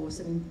labour force.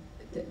 I mean,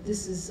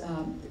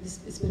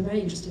 it's been a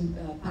very interesting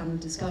panel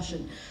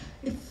discussion.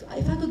 If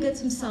I could get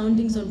some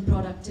soundings on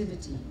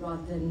productivity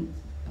rather than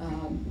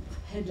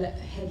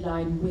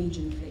headline wage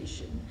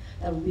inflation,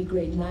 that would be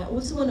great. And I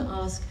also want to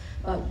ask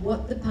about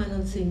what the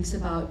panel thinks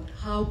about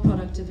how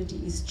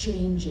productivity is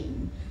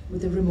changing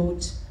with the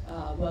remote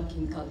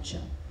working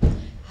culture.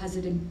 Has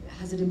it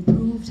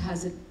improved?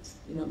 Has it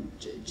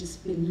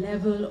just been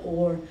level,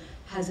 or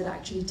has it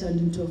actually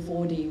turned into a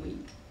 4-day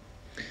week?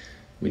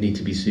 We need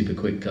to be super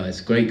quick, guys.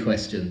 Great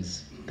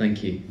questions.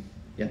 Thank you.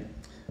 Yeah.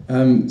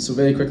 So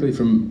very quickly,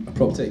 from a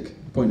PropTech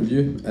point of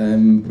view,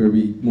 where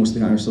we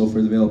mostly hire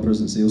software developers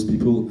and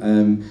salespeople,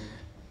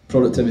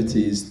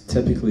 productivity is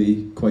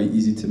typically quite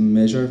easy to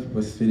measure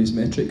with various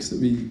metrics that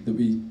we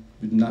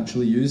would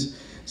naturally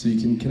use. So you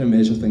can kind of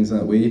measure things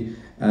that way.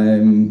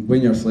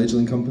 When you're a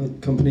fledgling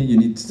company, you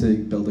need to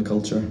build a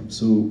culture.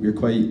 So we're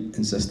quite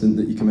insistent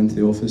that you come into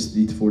the office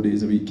 3 to 4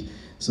 days a week,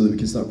 so that we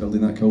can start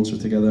building that culture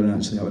together and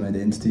actually have an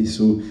identity.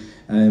 So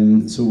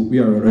we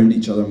are around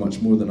each other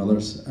much more than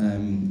others.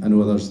 I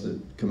know others that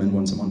come in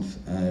once a month,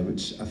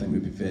 which I think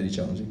would be very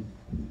challenging.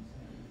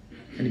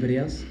 Anybody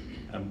else?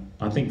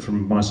 I think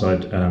from my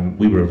side,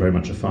 we were very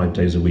much a 5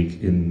 days a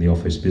week in the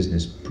office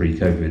business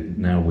pre-COVID.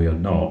 Now we are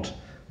not.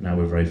 Now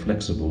we're very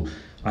flexible.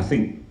 I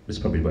think this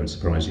probably won't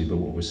surprise you, but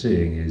what we're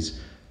seeing is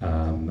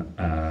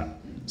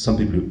some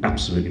people who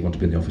absolutely want to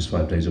be in the office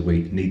 5 days a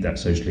week, need that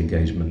social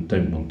engagement,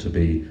 don't want to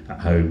be at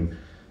home.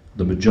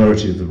 The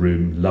majority of the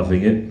room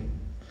loving it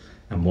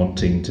and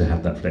wanting to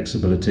have that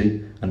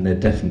flexibility, and they're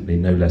definitely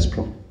no less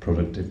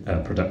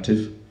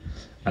productive.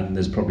 And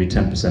there's probably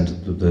 10%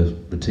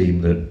 of the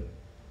team that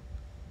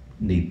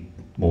need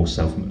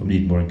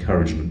need more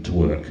encouragement to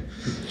work.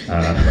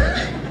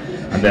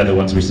 And they're the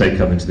ones we say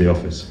come into the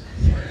office.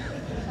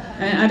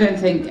 I don't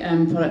think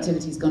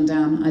productivity's gone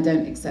down. I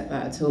don't accept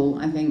that at all.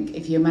 I think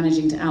if you're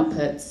managing to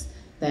outputs,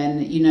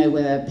 then you know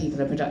whether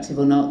people are productive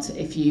or not.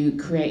 If you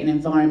create an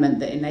environment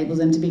that enables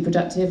them to be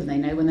productive, and they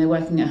know when they're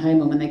working at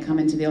home and when they come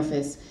into the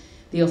office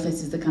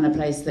is the kind of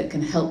place that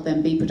can help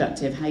them be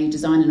productive. How you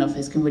design an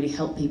office can really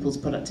help people's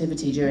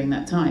productivity during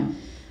that time.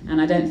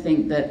 And I don't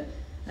think that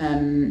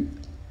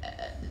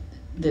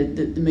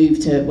the move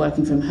to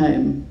working from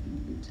home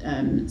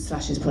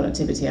slashes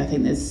productivity. I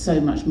think there's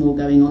so much more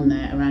going on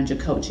there around your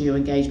culture, your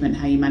engagement,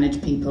 how you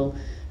manage people.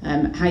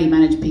 How you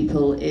manage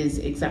people is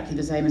exactly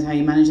the same as how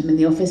you manage them in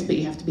the office, but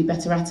you have to be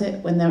better at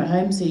it when they're at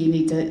home, so you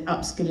need to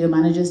upskill your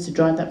managers to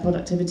drive that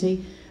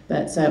productivity.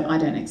 So I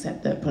don't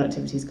accept that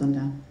productivity's gone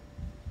down.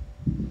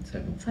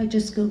 If I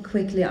just go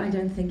quickly, I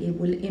don't think it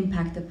will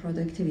impact the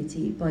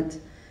productivity, but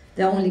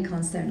the only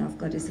concern I've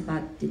got is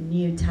about the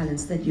new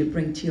talents that you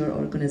bring to your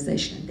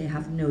organization. They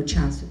have no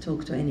chance to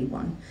talk to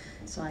anyone.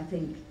 So I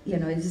think,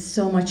 there's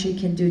so much you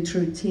can do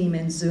through Team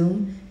and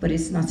Zoom, but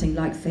it's nothing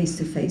like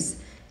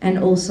face-to-face. And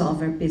also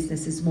our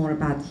business is more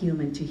about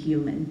human to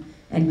human,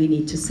 and we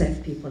need to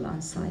serve people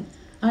on site.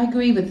 I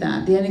agree with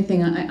that. The only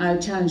thing I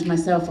challenge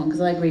myself on,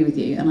 because I agree with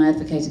you, and I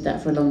advocated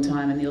that for a long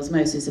time, and the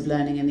osmosis of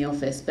learning in the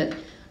office, but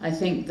I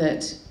think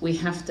that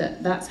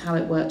that's how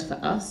it worked for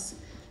us,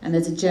 and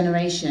there's a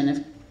generation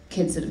of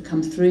kids that have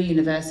come through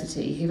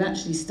university who've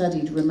actually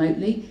studied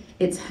remotely.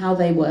 It's how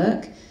they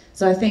work.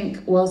 So I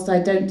think, whilst I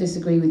don't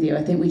disagree with you,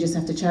 I think we just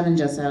have to challenge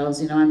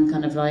ourselves. I'm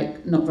kind of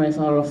like not very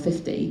far off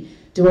 50.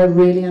 Do I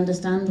really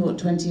understand what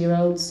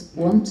 20-year-olds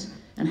want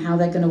and how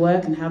they're going to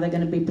work and how they're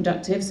going to be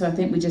productive? So I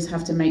think we just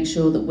have to make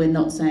sure that we're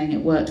not saying it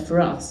worked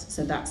for us,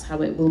 so that's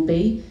how it will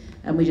be,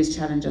 and we just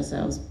challenge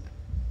ourselves.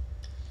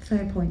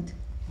 Fair point.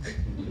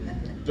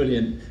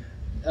 Brilliant.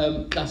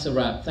 That's a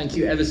wrap. Thank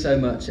you ever so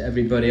much,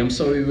 everybody. I'm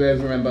sorry we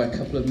overran by a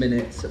couple of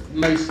minutes.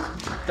 Most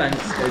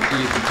thanks go to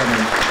you for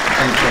coming.